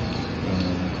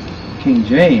King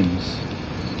James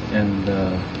and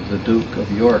the Duke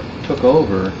of York took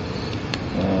over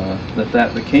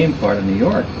that became part of New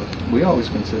York. We always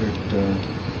considered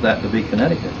that to be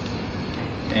Connecticut.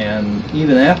 And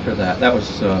even after that, that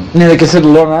was... They consider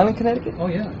Long Island, Connecticut? Oh,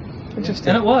 yeah. Interesting.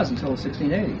 And it was until the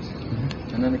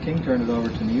 1680s. And then the king turned it over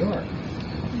to New York.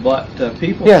 But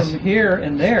people from here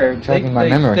and there,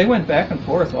 they went back and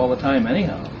forth all the time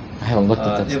anyhow. I haven't looked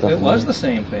at that stuff. It was the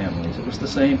same families. It was the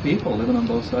same people living on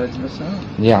both sides of the Sound.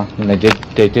 Yeah, and they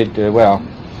did well.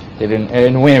 They didn't,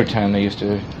 in the winter time, they used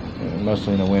to,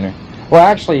 mostly in the winter. Well,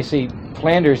 actually, you see,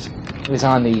 Flanders is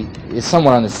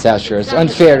somewhat on the South Shore. It's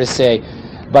unfair to say,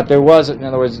 but there was, in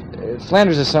other words,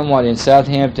 Flanders is somewhat in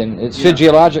Southampton. It's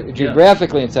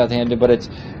geographically in Southampton, but it's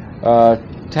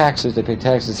taxes. They pay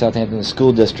taxes in Southampton, the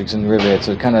school districts in Riverhead,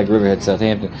 so it's kind of like Riverhead,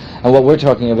 Southampton. And what we're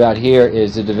talking about here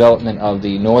is the development of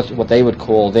the north, what they would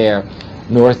call there,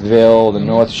 Northville, the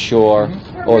North Shore,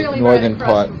 or really northern right across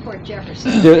part. from Fort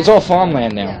Jefferson. It's all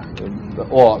farmland now,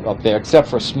 all up there, except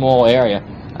for a small area.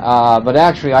 But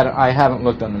actually, I haven't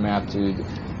looked on the map to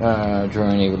draw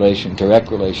any direct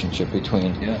relationship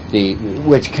between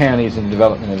which counties and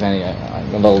development of any.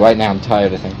 Although right now I'm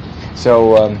tired, I think.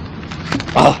 So,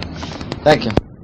 thank you.